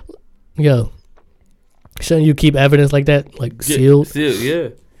 Yo, shouldn't you keep evidence like that, like sealed? Sealed, yeah.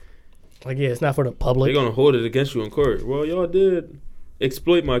 Like, yeah, it's not for the public. They're gonna hold it against you in court. Well, y'all did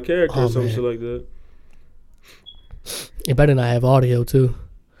exploit my character or some shit like that. It better not have audio too.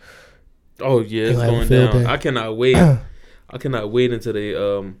 Oh yeah, it's going down. I cannot wait. I cannot wait until they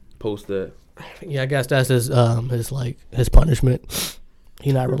post that. Yeah, I guess that's his punishment.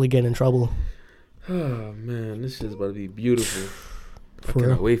 He's not really getting in trouble. Oh man, this shit's about to be beautiful. I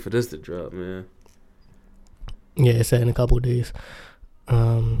cannot wait for this to drop, man. Yeah, it's in a couple of days.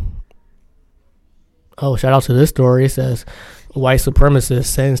 Shout out to this story. It says white supremacist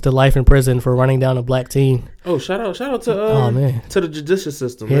sentenced to life in prison for running down a black teen. Oh, shout out to to the judicial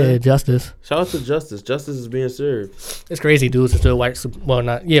system. Yeah, man. Justice. Shout out to justice. Justice is being served. It's crazy, dudes are still white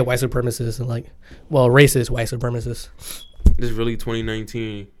supremacists and racist white supremacists. This is really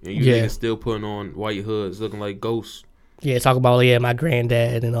 2019, and you niggas still putting on white hoods, looking like ghosts. Yeah, talk about my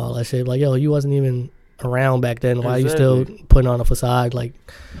granddad and all that shit. Like, yo, you wasn't even around back then. Why are you still putting on a facade like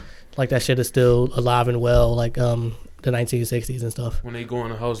that shit is still alive and well, like the 1960s and stuff. When they go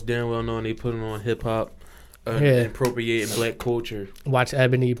in the house, damn well knowing they putting on hip hop, and appropriating black culture. Watch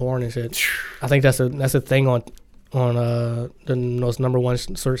ebony porn and shit. I think that's a thing on the most number one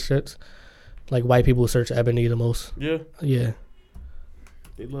search shits. Like, white people search ebony the most. Yeah. Yeah.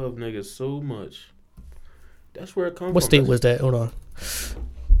 They love niggas so much. That's where it comes from. What state was that? Hold on.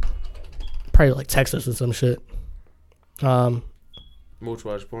 Probably like Texas or some shit. Most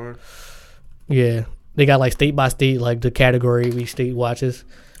watch porn. Yeah. They got like state by state, like the category each state watches.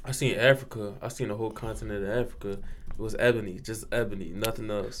 I seen Africa. I seen the whole continent of Africa. It was ebony. Just ebony.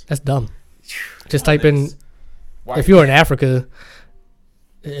 Nothing else. That's dumb. Just type in... If you're in Africa...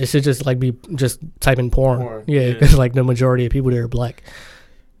 It should just type in porn. Yeah, because like the majority of people there are black.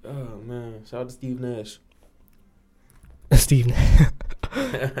 Oh man, shout out to Steve Nash. Steve Nash.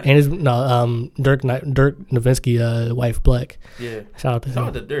 And his Dirk Nowitzki wife black. Yeah. Shout out to him. Shout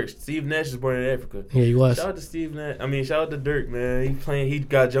out to Dirk. Steve Nash was born in Africa. Yeah, he was. Shout out to Steve Nash. Shout out to Dirk, man. He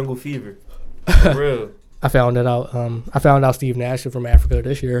got jungle fever. For real. I found that out. I found out Steve Nash is from Africa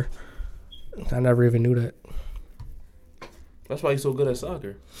this year. I never even knew that. That's why he's so good at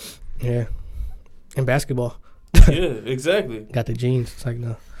soccer. Yeah. And basketball. Yeah, exactly. Got the genes. It's like,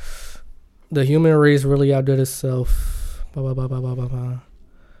 no. The human race really outdid itself. Wow.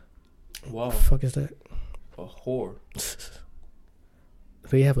 Wow. The fuck is that? A whore.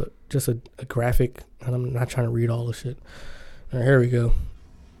 They have a graphic, and I'm not trying to read all the shit. All right, here we go.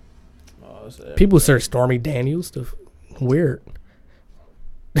 Oh, people search Stormy Daniels. Weird.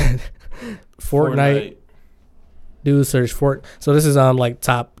 Fortnite. Dudes search Fort. So this is like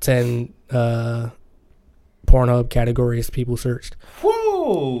top 10 Pornhub categories people searched.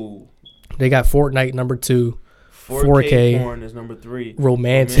 Whoa! They got Fortnite number 2. 4K porn is number 3.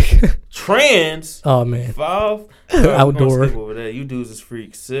 Romantic. Trans. Oh man. 5. Outdoor. Over that. You dudes is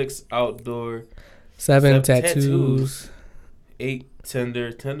freak. 6. Outdoor. 7. Tattoos. 8.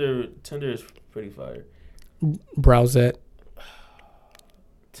 Tinder. Tinder is pretty fire. Browsette.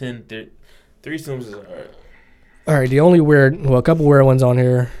 10. Threesomes is alright. All right. The only a couple weird ones on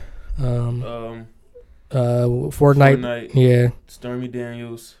here. Fortnite. Yeah. Stormy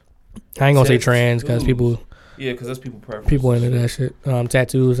Daniels. I ain't gonna say trans because people. Yeah, because that's people preference. People into that shit.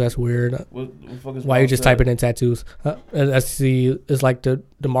 Tattoos, that's weird. What fuck is why you just typing in tattoos? I see. It's like the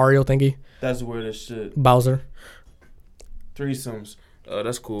Mario thingy. That's weird as shit. Bowser. Threesomes.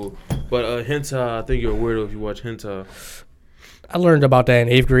 That's cool. But hentai, I think you're a weirdo if you watch hentai. I learned about that in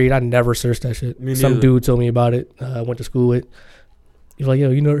 8th grade. I never searched that shit. Some dude told me about it. I went to school with. He's like,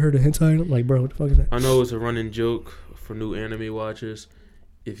 yo, you never heard of hentai? I'm like, bro, what the fuck is that? I know it's a running joke for new anime watchers.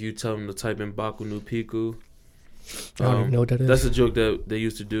 If you tell them to type in Baku no Piku. I don't even know what that is. That's a joke that they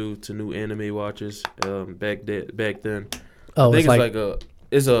used to do to new anime watchers back then. Oh, I think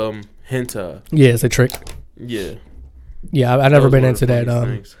it's hentai. Yeah, it's a trick. Yeah. Yeah, I never been into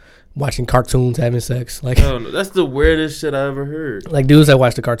that. Watching cartoons having sex, like that's the weirdest shit I ever heard. Like dudes that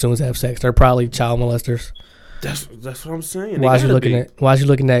watch the cartoons have sex, they're probably child molesters. That's what I'm saying. Why is you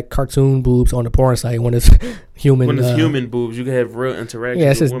looking at cartoon boobs on the porn site when it's human? When it's human boobs, you can have real interaction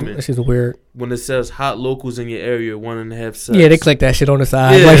with women. It's just weird. When it says hot locals in your area wanting to have sex. Yeah, they click that shit on the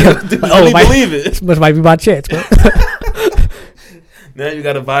side. Yeah, like, believe it. This might be my chance, bro. Now you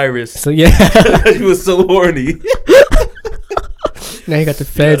got a virus. So yeah, you was so horny. Now you got the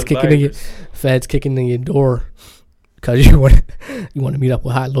feds kicking in your door because you want to meet up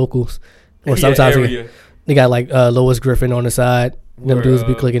with hot locals, or sometimes they got like Lois Griffin on the side. Them dudes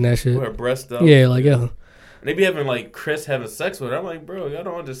be clicking that shit. Her breast up. Yeah, like yo. They be having like Chris having sex with her. I'm like, bro, y'all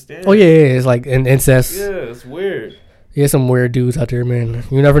don't understand. Oh yeah, it's like an incest. Yeah, it's weird. Yeah, some weird dudes out there, man.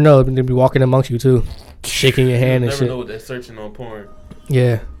 You never know. They be walking amongst you too, shaking your hand and shit. You never know what they're searching on porn.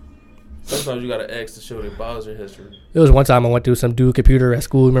 Yeah. Sometimes you gotta ask to show their browser history. It was one time I went through some dude computer at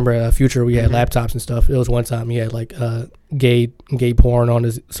school. Remember Future? We had laptops and stuff. It was one time he had like gay porn on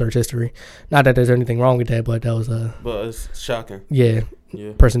his search history. Not that there's anything wrong with that, but that was But it's shocking. Yeah.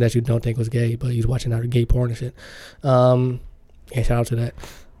 Person that you don't think was gay, but he's watching out gay porn and shit. Yeah, shout out to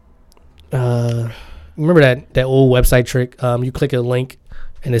that. Remember that old website trick? You click a link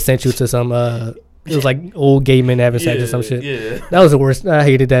and it sent you to some it was like old gay men having sex or some shit. Yeah. That was the worst. I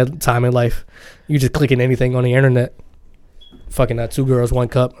hated that time in life. You just clicking anything on the internet. Fucking 2 girls, 1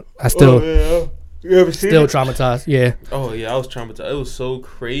 cup. I still You ever seen still it? traumatized. Yeah. Oh yeah, I was traumatized. It was so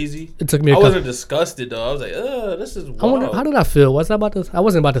crazy. It took me I wasn't disgusted though. I was like, this is wild. I wonder, how did I feel? I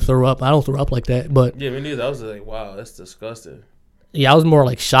wasn't about to throw up. I don't throw up like that, but yeah, me neither. I was like, wow, that's disgusting. Yeah, I was more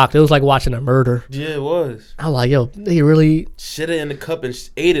like shocked. It was like watching a murder. Yeah, it was. I was like, yo, they really shit it in the cup and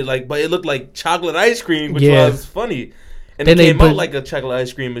ate it, like, but it looked like chocolate ice cream, which was funny. And then it came out like a chocolate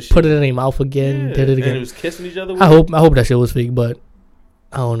ice cream machine. Put it in their mouth again, did it again. And it was kissing each other with I hope that shit was fake, but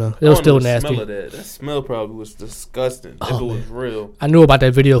I don't know. It was still nasty. Smell of that smell probably was disgusting if it was real. I knew about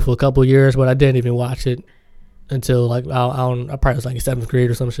that video for a couple of years, but I didn't even watch it until like I probably was like in 7th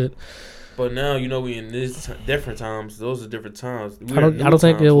grade or some shit. But now we in these different times. Those are different times. I don't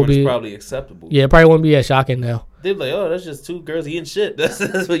think it will be probably acceptable. Yeah, it probably won't be as shocking now. They're like, oh, that's just 2 girls eating shit. That's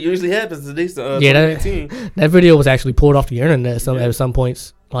what usually happens to these. That video was actually pulled off the internet at some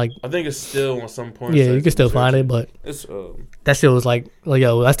points. Like I think it's still on some points. Yeah, you can still find it, but it's that shit was like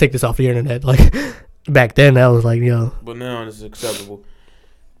yo, let's take this off the internet. Like back then, that was like yo. But now it's acceptable.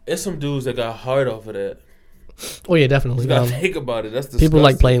 It's some dudes that got hard off of that. Oh yeah, definitely. You gotta think about it. That's disgusting. People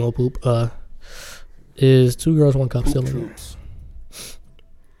like playing with poop. Is 2 girls, 1 cup poop still troops.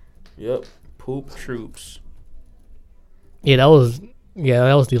 Yep, poop troops. Yeah, that was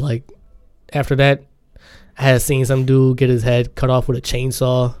the like. After that, I had seen some dude get his head cut off with a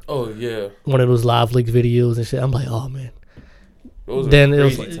chainsaw. Oh yeah, one of those live leak videos and shit. I'm like, oh man. Those then it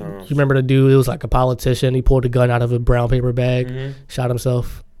was like, times. You remember the dude? It was like a politician. He pulled a gun out of a brown paper bag, shot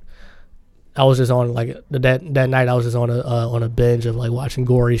himself. I was just on like that night. I was just on a binge of like watching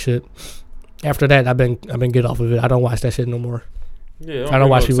gory shit. After that, I've been good off of it. I don't watch that shit no more. Yeah, I don't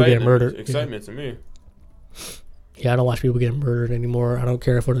watch people getting murdered. Excitement to me. Yeah, I don't watch people getting murdered anymore. I don't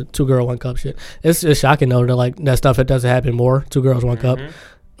care for the 2 girl 1 cup shit. It's shocking though that like that stuff, it doesn't happen more. 2 girls 1 cup.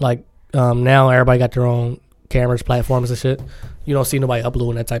 Like now everybody got their own cameras, platforms and shit. You don't see nobody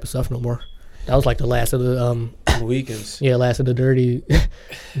uploading that type of stuff no more. That was like the last of the weekends. Yeah, last of the dirty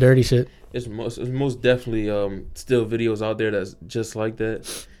shit. It's most definitely still videos out there that's just like that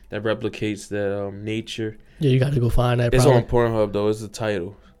replicates that nature. Yeah, you got to go find that. It's on Pornhub though. It's the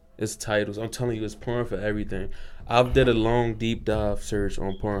title. It's titles. I'm telling you, it's porn for everything. I've did a long deep dive search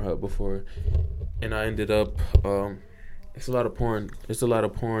on Pornhub before, and I ended up it's a lot of porn. It's a lot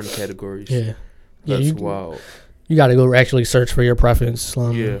of porn categories. Yeah, that's wild. You got to go actually search for your preference.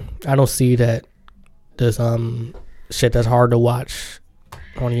 Yeah, I don't see that there's shit that's hard to watch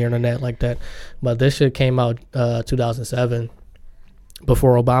on the internet like that. But this shit came out 2007.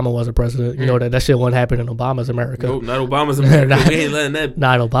 Before Obama was a president. You know that shit wouldn't happen in Obama's America. Nope, not Obama's America. We ain't letting that.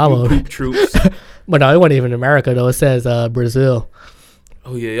 Not Obama. Poop troops. But no, it wasn't even America though. It says Brazil.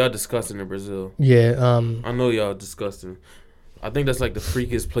 Oh yeah, y'all disgusting in Brazil. Yeah. I know y'all disgusting. I think that's like the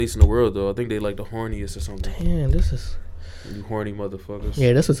freakiest place in the world though. I think they like the horniest or something. Damn, this is. You horny motherfuckers.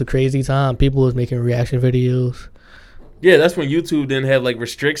 Yeah, this was a crazy time. People was making reaction videos. Yeah, that's when YouTube didn't have like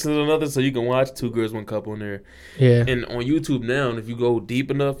restrictions or nothing, so you can watch 2 girls 1 cup on there. Yeah. And on YouTube now, if you go deep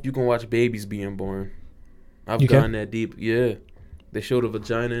enough, you can watch babies being born. I've gone that deep. Yeah. They show the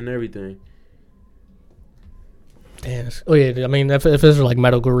vagina and everything. Damn. Oh yeah. I mean, if it's for like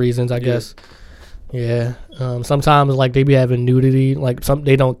medical reasons, I guess. Yeah. Sometimes like they be having nudity, like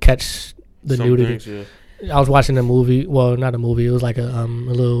they don't catch the Some nudity. things, I was watching a movie. Well, not a movie. It was like a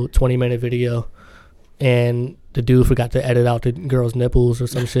little 20-minute video, and the dude forgot to edit out the girl's nipples or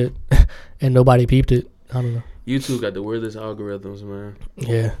some shit, and nobody peeped it. I don't know. YouTube got the weirdest algorithms, man.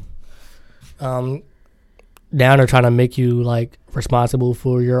 Yeah. Now they're trying to make you like responsible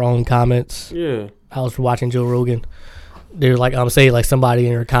for your own comments. Yeah. I was watching Joe Rogan. They're like, say like somebody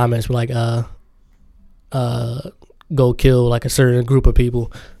in your comments were like, go kill like a certain group of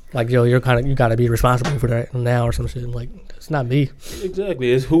people. Like, yo, you got to be responsible for that now or some shit. I'm like, it's not me.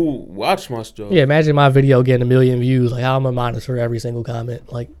 Exactly. It's who watched my stuff. Yeah, imagine my video getting 1 million views. Like, how am I monitor every single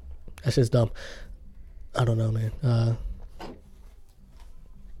comment? Like, that's just dumb. I don't know, man.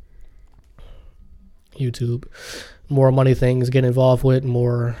 YouTube. More money things get involved with,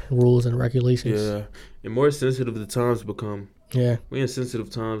 more rules and regulations. Yeah. And more sensitive the times become. Yeah. We're in sensitive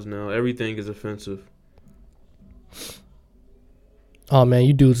times now. Everything is offensive. Oh man,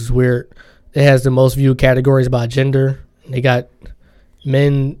 you dudes is weird. It has the most viewed categories by gender. They got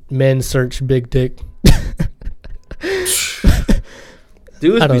men search big dick.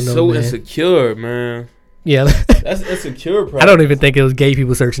 Dudes be so insecure, man. Yeah, that's insecure. I don't even think it was gay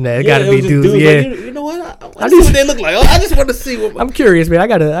people searching that. It gotta be dudes. Yeah, like, you know what? I see what they look like. I just want to see what. I'm curious, man. I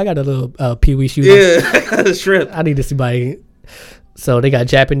got a little pee-wee shoe. Yeah, shrimp. I need to see my. So they got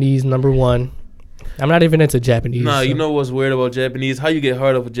Japanese #1. I'm not even into Japanese. Nah, so. You know what's weird about Japanese? How you get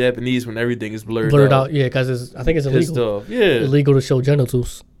hard over Japanese when everything is blurred out? Yeah, because I think it's illegal. Yeah, illegal to show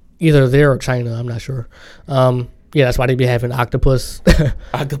genitals, either there or China. I'm not sure. Yeah, that's why they be having octopus.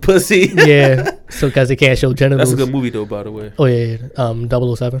 Octopussy. Yeah, so because they can't show genitals. That's a good movie though, by the way. Oh yeah.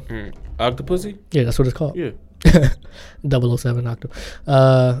 007. Octopussy. Yeah, that's what it's called. Yeah. 007 Octo.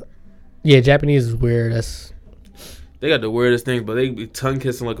 Yeah, Japanese is weird. They got the weirdest things, but they be tongue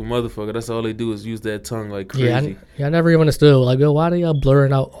kissing like a motherfucker. That's all they do is use that tongue like crazy. Yeah, I never even understood. Like, yo, why they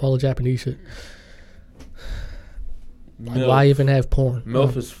blurring out all the Japanese shit? Like, why even have porn?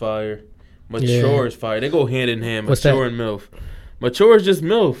 MILF is fire. Mature is fire. They go hand in hand. What's Mature that? and MILF. Mature is just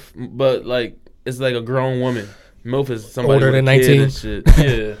MILF, but like it's like a grown woman. MILF is somebody older than 19 and shit.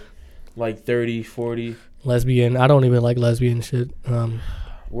 Yeah, like 30, 40. Lesbian. I don't even like lesbian shit.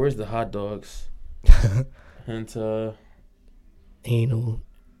 Where's the hot dogs? Hentai. Anal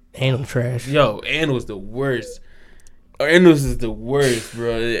trash. Yo, anal's the worst. Anal's is the worst,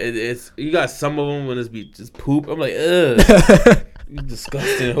 bro. It's you got some of them when it's be just poop. I'm like, ugh, you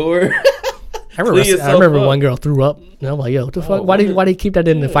disgusting whore. I remember one girl threw up. And I'm like, yo, what the fuck? Why they keep that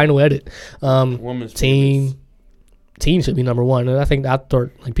in the final edit? Teen should be #1. And I thought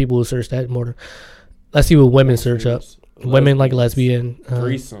like people will search that more. Let's see what women search up. Women like lesbian.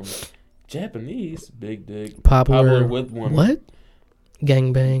 Threesome. Japanese, big dick. Popular with women. What?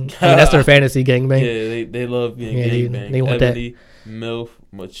 Gangbang. I mean, that's their fantasy, gangbang. Yeah, they love being gangbang. They want Ebony, that. MILF,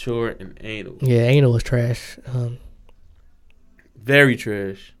 mature, and anal. Yeah, anal is trash. Very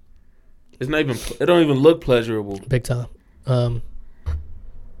trash. It's not even. It don't even look pleasurable. Big time.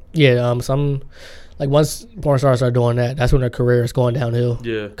 Yeah. Some like once porn stars start doing that, that's when their career is going downhill.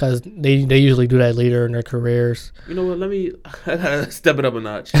 Yeah, because they usually do that later in their careers. You know what? I gotta step it up a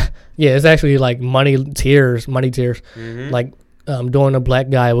notch. Yeah, it's actually like money tiers. Mm-hmm. Like doing a black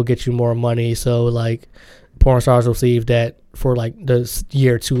guy will get you more money. So like porn stars receive that for like the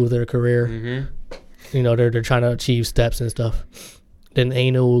year 2 of their career. Mm-hmm. You know, they're trying to achieve steps and stuff. Then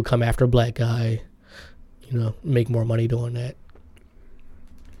anal will come after black guy. You know, make more money doing that.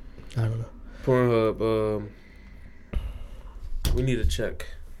 I don't know. Pornhub, we need a check.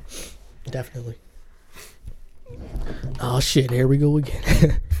 Definitely. Oh shit! Here we go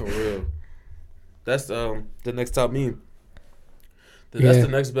again. For real. That's the next top meme. That's the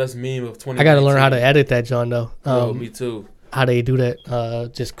next best meme of 2019. I gotta learn how to edit that, John. Though. Me too. How they do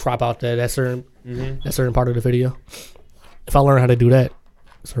that? Just crop out that certain part of the video. If I learn how to do that,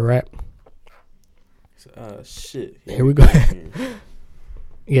 it's a wrap. Shit. Here we go.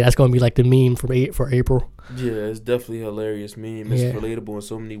 Yeah, that's gonna be like the meme for April. Yeah, it's definitely a hilarious meme. It's relatable in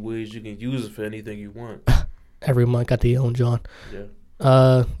so many ways. You can use it for anything you want. Every month got their own John.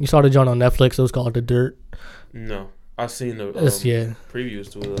 Yeah. You saw the John on Netflix. It was called The Dirt. No, I've seen the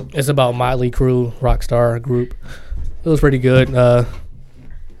previews to it. It's about Motley Crue, rock star group. It was pretty good.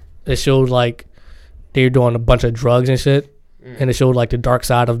 It showed like they were doing a bunch of drugs and shit, and it showed like the dark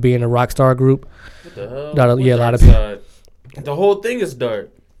side of being a rock star group. What the hell? A lot of people. The whole thing is dark.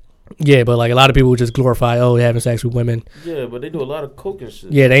 Yeah, but like a lot of people just glorify having sex with women. Yeah, but they do a lot of coke and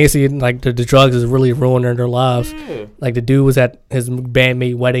shit. Yeah, they ain't see like the drugs is really ruining their lives. Yeah. Like the dude was at his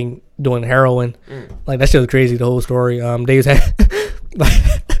bandmate wedding doing heroin. Like that shit was crazy. The whole story. They was had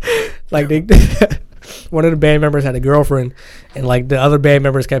like they one of the band members had a girlfriend, and like the other band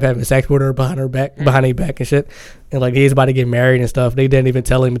members kept having sex with her behind their back and shit. And like he's about to get married and stuff. They didn't even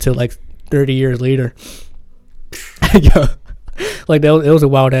tell him until like 30 years later. Yo. Like it was a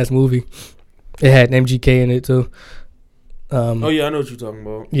wild ass movie. It had an MGK in it too. Oh yeah, I know what you're talking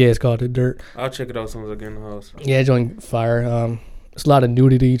about. Yeah, it's called The Dirt. I'll check it out as soon as I get in the house. Yeah, joint fire. It's a lot of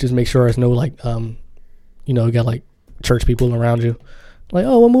nudity. Just make sure there's no like you got like church people around you. Like,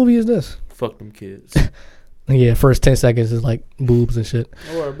 oh, what movie is this? Fuck them kids. Yeah, first 10 seconds is like boobs and shit.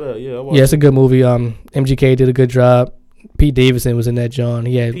 Oh, I bet. Yeah, it's a good movie. MGK did a good job. Pete Davidson was in that, John.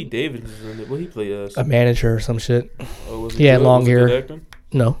 Pete Davidson was in it. What he played as? A manager or some shit. Oh, was he had long hair.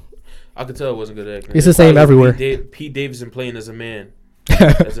 No. I could tell it wasn't good acting. It's the same everywhere. Pete Davidson playing as a man.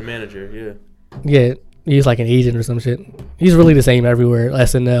 As a manager, yeah. Yeah, he's like an agent or some shit. He's really the same everywhere.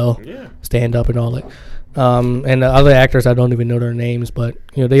 SNL, stand up and all that. And the other actors, I don't even know their names, but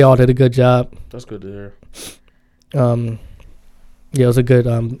they all did a good job. That's good to hear. Yeah, it was a good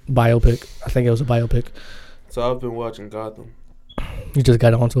biopic. I think it was a biopic. So I've been watching Gotham. You just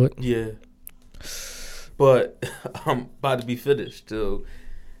got onto it? Yeah. But I'm about to be finished too.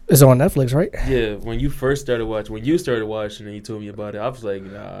 It's on Netflix, right? Yeah. When you started watching and you told me about it, I was like,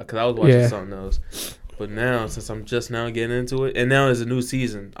 nah, because I was watching something else. But now, since I'm just now getting into it, and now there's a new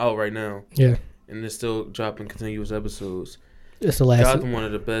season out right now. Yeah. And it's still dropping continuous episodes. It's the last. Gotham, one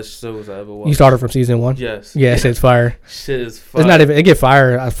of the best shows I ever watched. You started from season 1? Yes. Yeah, shit's fire. Shit is fire. It's not even. It get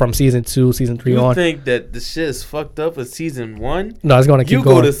fire from season 2, season 3 on. You think that the shit is fucked up at season 1? No, it's gonna keep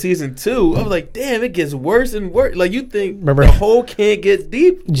going. You go to season 2. I'm like, damn, it gets worse and worse. Like you think Remember, the hole can't get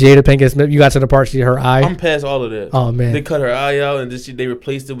deep? Jada Pinkett, you got to the part her eye. I'm past all of that. Oh man, they cut her eye out and they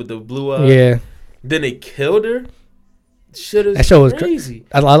replaced it with the blue eye. Yeah. Then they killed her. Shit is that show was crazy.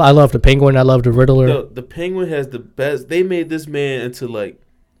 I love the Penguin. I love the Riddler. The Penguin has the best. They made this man into like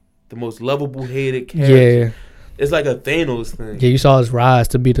the most lovable, hated character. Yeah, it's like a Thanos thing. Yeah, you saw his rise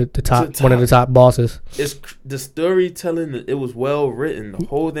to be the top, one of the top bosses. It's the storytelling. It was well written. The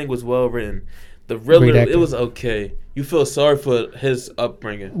whole thing was well written. The Riddler, it was okay. You feel sorry for his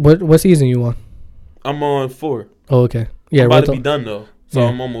upbringing. What season you on? I'm on 4. Oh, okay. Yeah, I'm about to be done though, so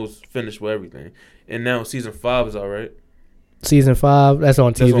I'm almost finished with everything. And now season 5 is all right. Season 5, that's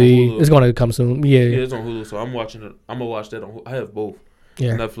on TV. It's going to come soon. Yeah, it's on Hulu, so I'm watching it. I'm gonna watch that on. I have both,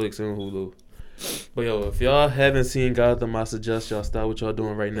 Netflix and Hulu. But yo, if y'all haven't seen Gotham, I suggest y'all stop what y'all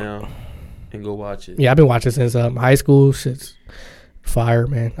doing right now and go watch it. Yeah, I've been watching since high school. Shit's fire,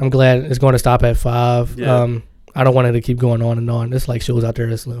 man. I'm glad it's going to stop at 5. Yeah. I don't want it to keep going on and on. There's like shows out there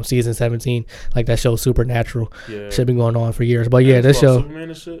that's season 17, like that show Supernatural. Yeah, shit been going on for years. But yeah, this show. Superman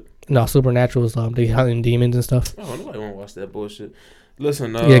and shit? No, Supernatural is they hunting demons and stuff. Oh, nobody want to watch that bullshit.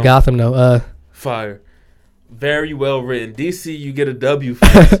 Listen, yeah, Gotham though. Fire, very well written. DC, you get a W for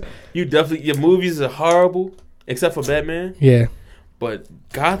this. You definitely, your movies are horrible except for Batman. Yeah, but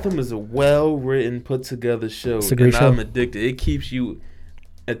Gotham is a well written, put together show. It's a great show. I'm addicted. It keeps you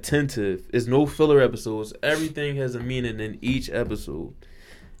attentive. There's no filler episodes. Everything has a meaning in each episode.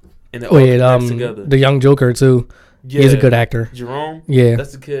 And together. The young Joker too. Yeah, he's a good actor. Jerome. Yeah,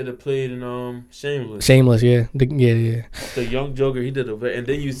 that's the kid that played in Shameless. Shameless, yeah, yeah. The young Joker, he did and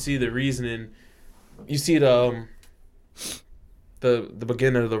then you see the reasoning. You see the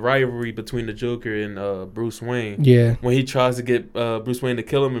beginning of the rivalry between the Joker and Bruce Wayne. Yeah, when he tries to get Bruce Wayne to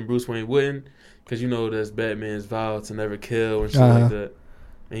kill him and Bruce Wayne wouldn't, because you know that's Batman's vow to never kill and shit like that.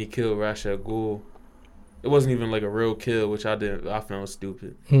 And he killed Ra's al Ghul. It wasn't even like a real kill, which I found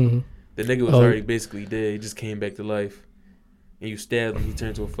stupid. Mm-hmm. The nigga was already basically dead. He just came back to life. And you stabbed him, he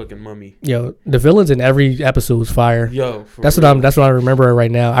turned to a fucking mummy. Yo, the villains in every episode was fire. Yo, that's what I remember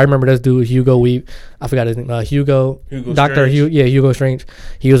right now. I remember this dude Hugo Weep. I forgot his name. Hugo Dr. Hugo Strange.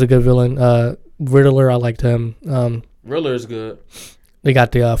 He was a good villain. Riddler, I liked him. Riddler's good. They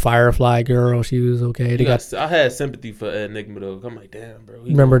got the Firefly girl. She was okay. I had sympathy for Enigma though. I'm like, damn, bro.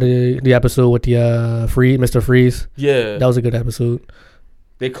 Remember the episode with the Mr. Freeze? Yeah, that was a good episode.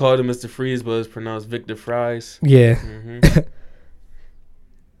 They called him Mr. Freeze, but it's pronounced Victor Fries. Yeah. Mm-hmm.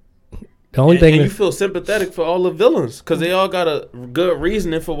 The only thing you feel sympathetic for all the villains because they all got a good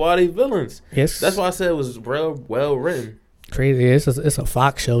reasoning for why they villains. Yes, that's why I said it was well written. Crazy. It's a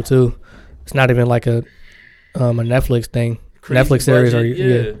Fox show too. It's not even like a Netflix thing. Crazy Netflix series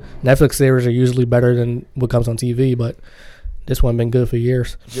budget, Netflix series are usually better than what comes on TV, but this one been good for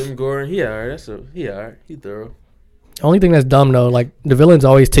years. Jim Gordon, he alright. He thorough. The only thing that's dumb though, like the villains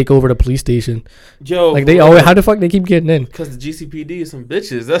always take over the police station. Yo, like they always, how the fuck they keep getting in? Because the GCPD is some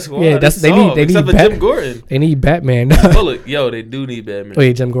bitches. That's why. Yeah, they need except for Jim Gordon. They need Batman. Bullock, yo, they do need Batman. Oh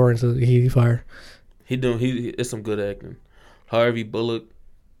yeah, Jim Gordon, so he fired. It's some good acting. Harvey Bullock,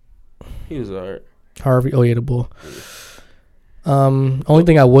 he was alright. Harvey, oh yeah, the bull. Only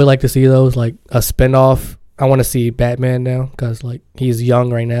thing I would like to see though is like a spinoff. I want to see Batman now because like he's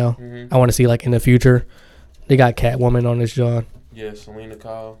young right now. Mm-hmm. I want to see like in the future. They got Catwoman on this John. Yeah, Selena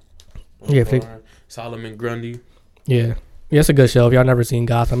Kyle. Yeah, Solomon Grundy. Yeah, it's a good show. If y'all never seen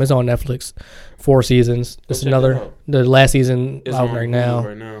Gotham, it's on Netflix. 4 seasons. It's the last season it's out right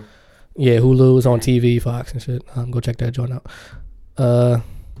now. Yeah, Hulu is on TV, Fox and shit. Go check that joint out.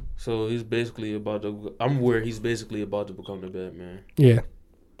 So he's basically about to. I'm aware he's basically about to become the Batman. Yeah.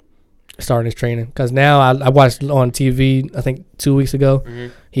 Starting his training because now I watched on TV. I think 2 weeks ago,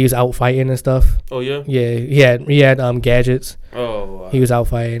 he was out fighting and stuff. Oh yeah, yeah. He had gadgets. Oh, wow. He was out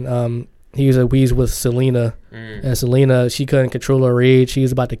fighting. He was with Selena, and Selena she couldn't control her rage. She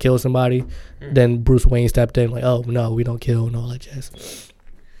was about to kill somebody. Then Bruce Wayne stepped in like, oh no, we don't kill and all that jazz.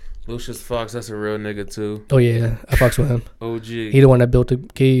 Lucius Fox, that's a real nigga too. Oh yeah, I fucks with him. OG. He the one that built the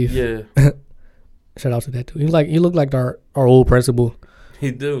cave. Yeah. Shout out to that too. He looked like our old principal. He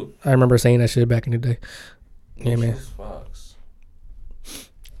do. I remember saying that shit back in the day. Yeah, man. Lucius Fox.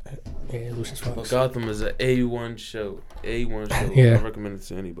 Yeah, Lucius Fox. But Gotham is an A1 show. Yeah. I recommend it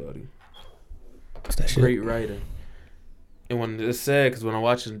to anybody. What's that shit? Great writing. And when it's sad because when I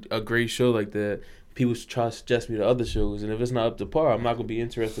watch a great show like that, people try to suggest me to other shows, and if it's not up to par, I'm not gonna be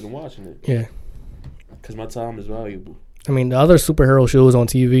interested in watching it. Yeah. Because my time is valuable. I mean, the other superhero shows on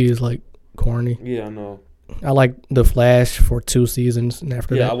TV is like corny. Yeah, I know. I like The Flash for 2 seasons, and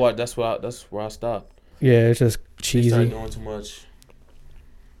after that, I watched. That's where I stopped. Yeah, it's just cheesy. They started doing too much.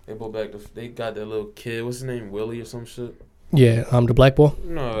 They go back to. They got that little kid. What's his name? Willie or some shit. Yeah, the black boy.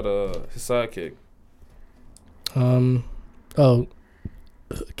 No, his sidekick.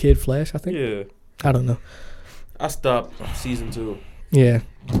 Kid Flash, I think. Yeah. I don't know. I stopped season 2. Yeah.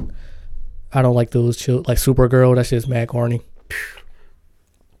 I don't like those like Supergirl. That shit's mad corny.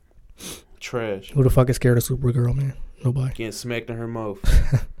 Trash. Who the fuck is scared of Supergirl, man? Nobody. Getting smacked in her mouth.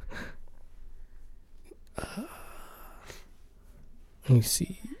 Let me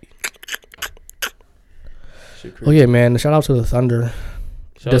see. Oh yeah, man! Shout out to the Thunder.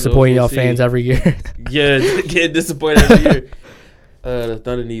 Disappointing y'all fans every year. Yeah, getting disappointed every year. The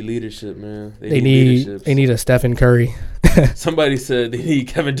Thunder need leadership, man. They need a Stephen Curry. Somebody said they need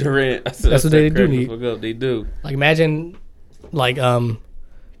Kevin Durant. I said, that's what they do need. They do. Like imagine, like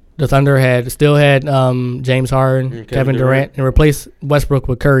the Thunder still had James Harden, Kevin Durant, and replaced Westbrook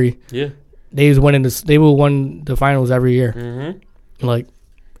with Curry. Yeah, they will win the finals every year. Mm-hmm. Like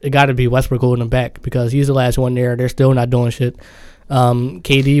it got to be Westbrook holding them back because he's the last one there. They're still not doing shit.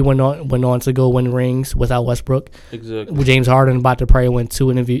 KD went on to go win rings without Westbrook. Exactly. James Harden about to probably win 2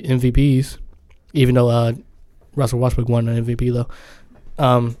 MVPs, even though Russell Westbrook won an MVP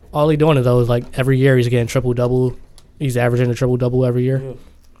though. All he doing is like every year he's getting triple-double. He's averaging a triple-double every year.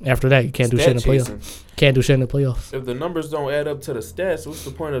 Yeah. After that, you can't do shit in the playoffs. Can't do shit in the playoffs. If the numbers don't add up to the stats, what's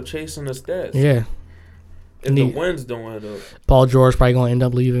the point of chasing the stats? Yeah. If the wins don't add up. Paul George probably going to end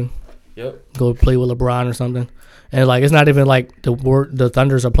up leaving. Yep. Go play with LeBron or something. And like it's not even like the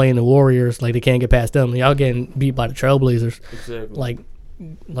Thunders are playing the Warriors. Like they can't get past them. Y'all getting beat by the Trailblazers. Exactly.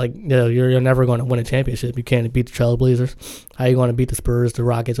 You're never going to win a championship. You can't beat the Trailblazers. How you going to beat the Spurs, the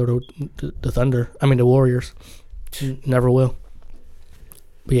Rockets, or the Thunder? I mean the Warriors. You never will.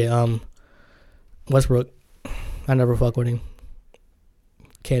 But yeah, Westbrook, I never fuck with him.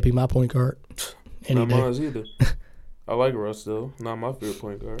 Can't be my point guard. Not mine either. I like Russ though. Not my favorite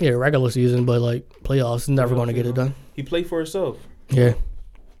point guard. Yeah, regular season, but like playoffs, never going to get it done. He played for himself. Yeah.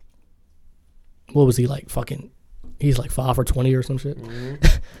 What was he like? He's like 5 for 20 or some shit.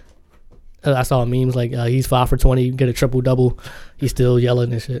 Mm-hmm. I saw memes like he's 5 for 20, get a triple double. He's still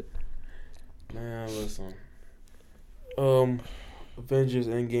yelling and shit. Man, listen. Avengers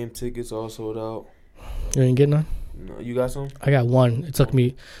Endgame tickets all sold out. You didn't get none? No, you got some? I got one. It took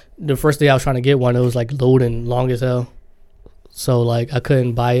me the first day I was trying to get one. It was like loading long as hell, so like I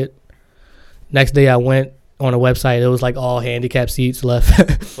couldn't buy it. Next day I went on a website. It was like all handicap seats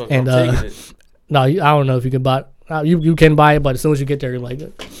left, and no, I don't know if you can buy. You can buy it, but as soon as you get there, you're like,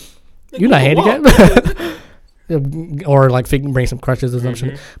 you're not handicapped. Or like bring some crutches or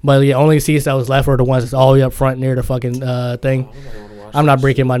something. But yeah, only seats that was left were the ones that's all the way up front near the fucking thing. I'm not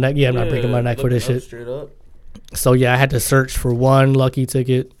breaking my neck. Yeah, I'm not breaking my neck for this shit. Straight up. So yeah, I had to search for one lucky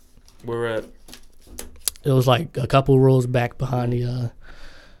ticket. Where at? It was like a couple rows back behind the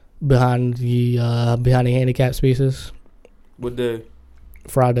handicap spaces. What day?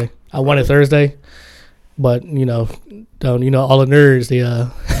 Friday. I won it Thursday, but all the nerds. They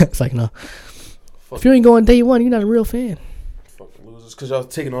it's like no. If you ain't going day one, you're not a real fan. Fucking losers, because y'all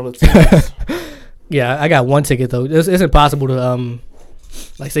taking all the tickets. Yeah, I got one ticket though. It's impossible to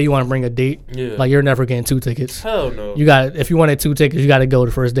like say you want to bring a date. Yeah. Like you're never getting 2 tickets. Hell no. You got if you wanted 2 tickets, you got to go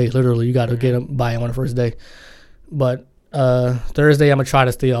the first day. Literally, you got to get them buy them on the first day. But Thursday, I'm gonna try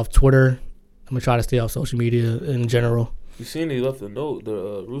to stay off Twitter. I'm gonna try to stay off social media in general. You seen they left a note,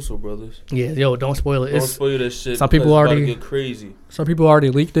 the Russo brothers. Yeah, yo, don't spoil it. Don't spoil that shit. Some people already get crazy. Some people already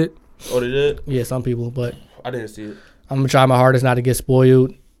leaked it. Oh, they did? Yeah, some people, but I didn't see it. I'm gonna try my hardest not to get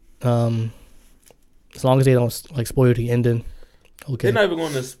spoiled. As long as they don't like spoil the ending. Okay. They're not even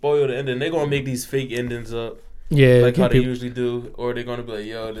going to spoil the ending. They're going to make these fake endings up. Yeah, like how they usually do, or they're going to be like,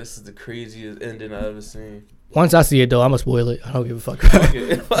 "Yo, this is the craziest ending I've ever seen." Once I see it though, I'm gonna spoil it. I don't give a fuck.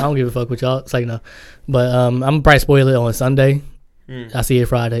 I don't give a fuck with y'all. It's like no, but I'm gonna probably spoil it on Sunday. I see it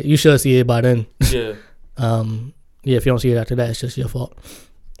Friday. You should see it by then. Yeah. Yeah. If you don't see it after that, it's just your fault.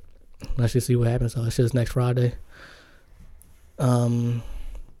 Let's just see what happens. So it's just next Friday. Ultimate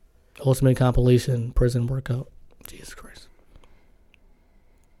compilation, prison workout. Jesus Christ.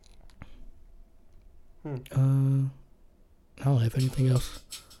 I don't have anything else.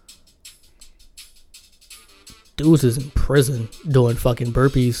 Dudes is in prison doing fucking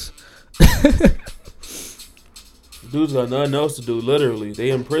burpees. Dudes got nothing else to do, literally. They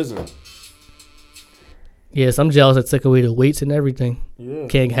in prison. Yeah, some jails that took away the weights and everything. Yeah.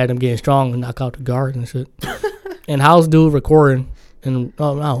 Can't have them getting strong and knock out the guard and shit. And how's dude recording? And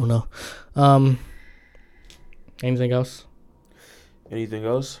I don't know. Anything else? Anything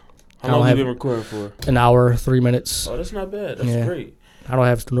else? How long have you been recording for? An hour, 3 minutes. Oh, that's not bad. That's great. I don't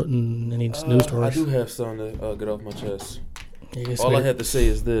have any news stories. I do have something to get off my chest. Yeah, all I have to say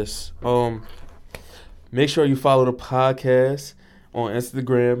is this. Make sure you follow the podcast on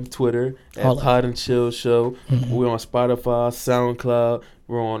Instagram, Twitter, at Pod and Chill Show. Mm-hmm. We're on Spotify, SoundCloud.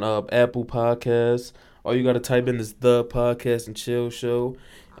 We're on Apple Podcasts. All you got to type in is The Podcast and Chill Show.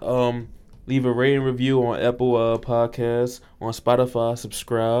 Leave a rating review on Apple Podcasts. On Spotify,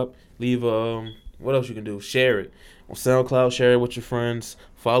 subscribe. Leave what else you can do? Share it. On SoundCloud, share it with your friends.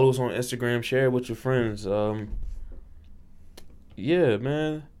 Follow us on Instagram, share it with your friends. Yeah,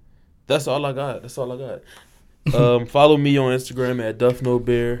 man. That's all I got. Follow me on Instagram at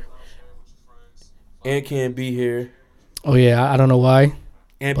DuffNoBear. And can't be here. Oh yeah, I don't know why.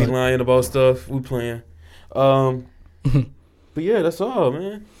 And be lying about stuff. We playing. But yeah, that's all,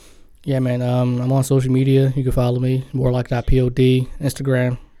 man. Yeah, man. I'm on social media. You can follow me. Warlock.pod,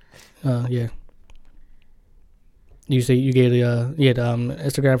 Instagram. Yeah. You say you get the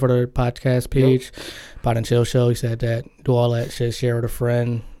Instagram for the podcast page, Pod and Chill Show. You said that. Do all that shit. Share with a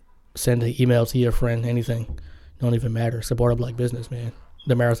friend. Send an email to your friend. Anything. Don't even matter. Support a black business, man.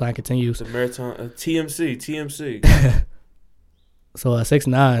 The marathon continues. The marathon. TMC. So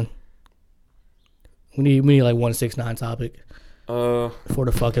 6ix9ine. We need like 1 6ix9ine topic. For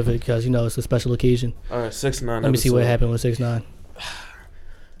the fuck of it, because it's a special occasion. All right, 6ix9ine. Let me see what happened with 6ix9ine.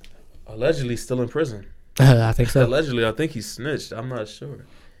 Allegedly still in prison. I think so. Allegedly, I think he snitched. I'm not sure.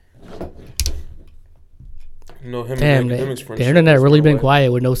 You know him. Damn, and the internet really been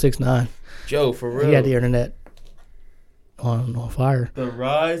quiet with no 6ix9ine. Joe, for real. He had the internet on fire. The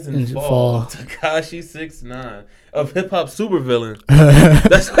rise and fall. Tekashi 6ix9ine of hip hop supervillain.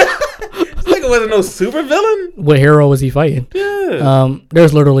 This nigga wasn't no supervillain. What hero was he fighting? Yeah.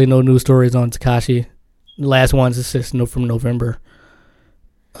 There's literally no news stories on Tekashi. The last one's from November.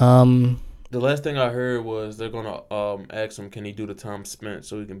 The last thing I heard was they're gonna ask him, can he do the time spent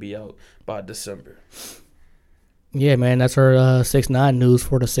so he can be out by December. Yeah, man, that's our 6ix9ine news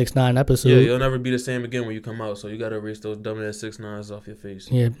for the 6ix9ine episode. Yeah, you'll never be the same again when you come out, so you gotta erase those dumbass 6ix9ines off your face.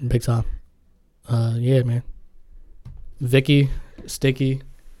 Yeah, big time. Yeah, man. Vicky, Sticky,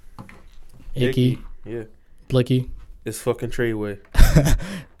 Icky, yeah, Blicky. It's fucking Treyway.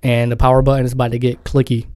 And the power button is about to get clicky.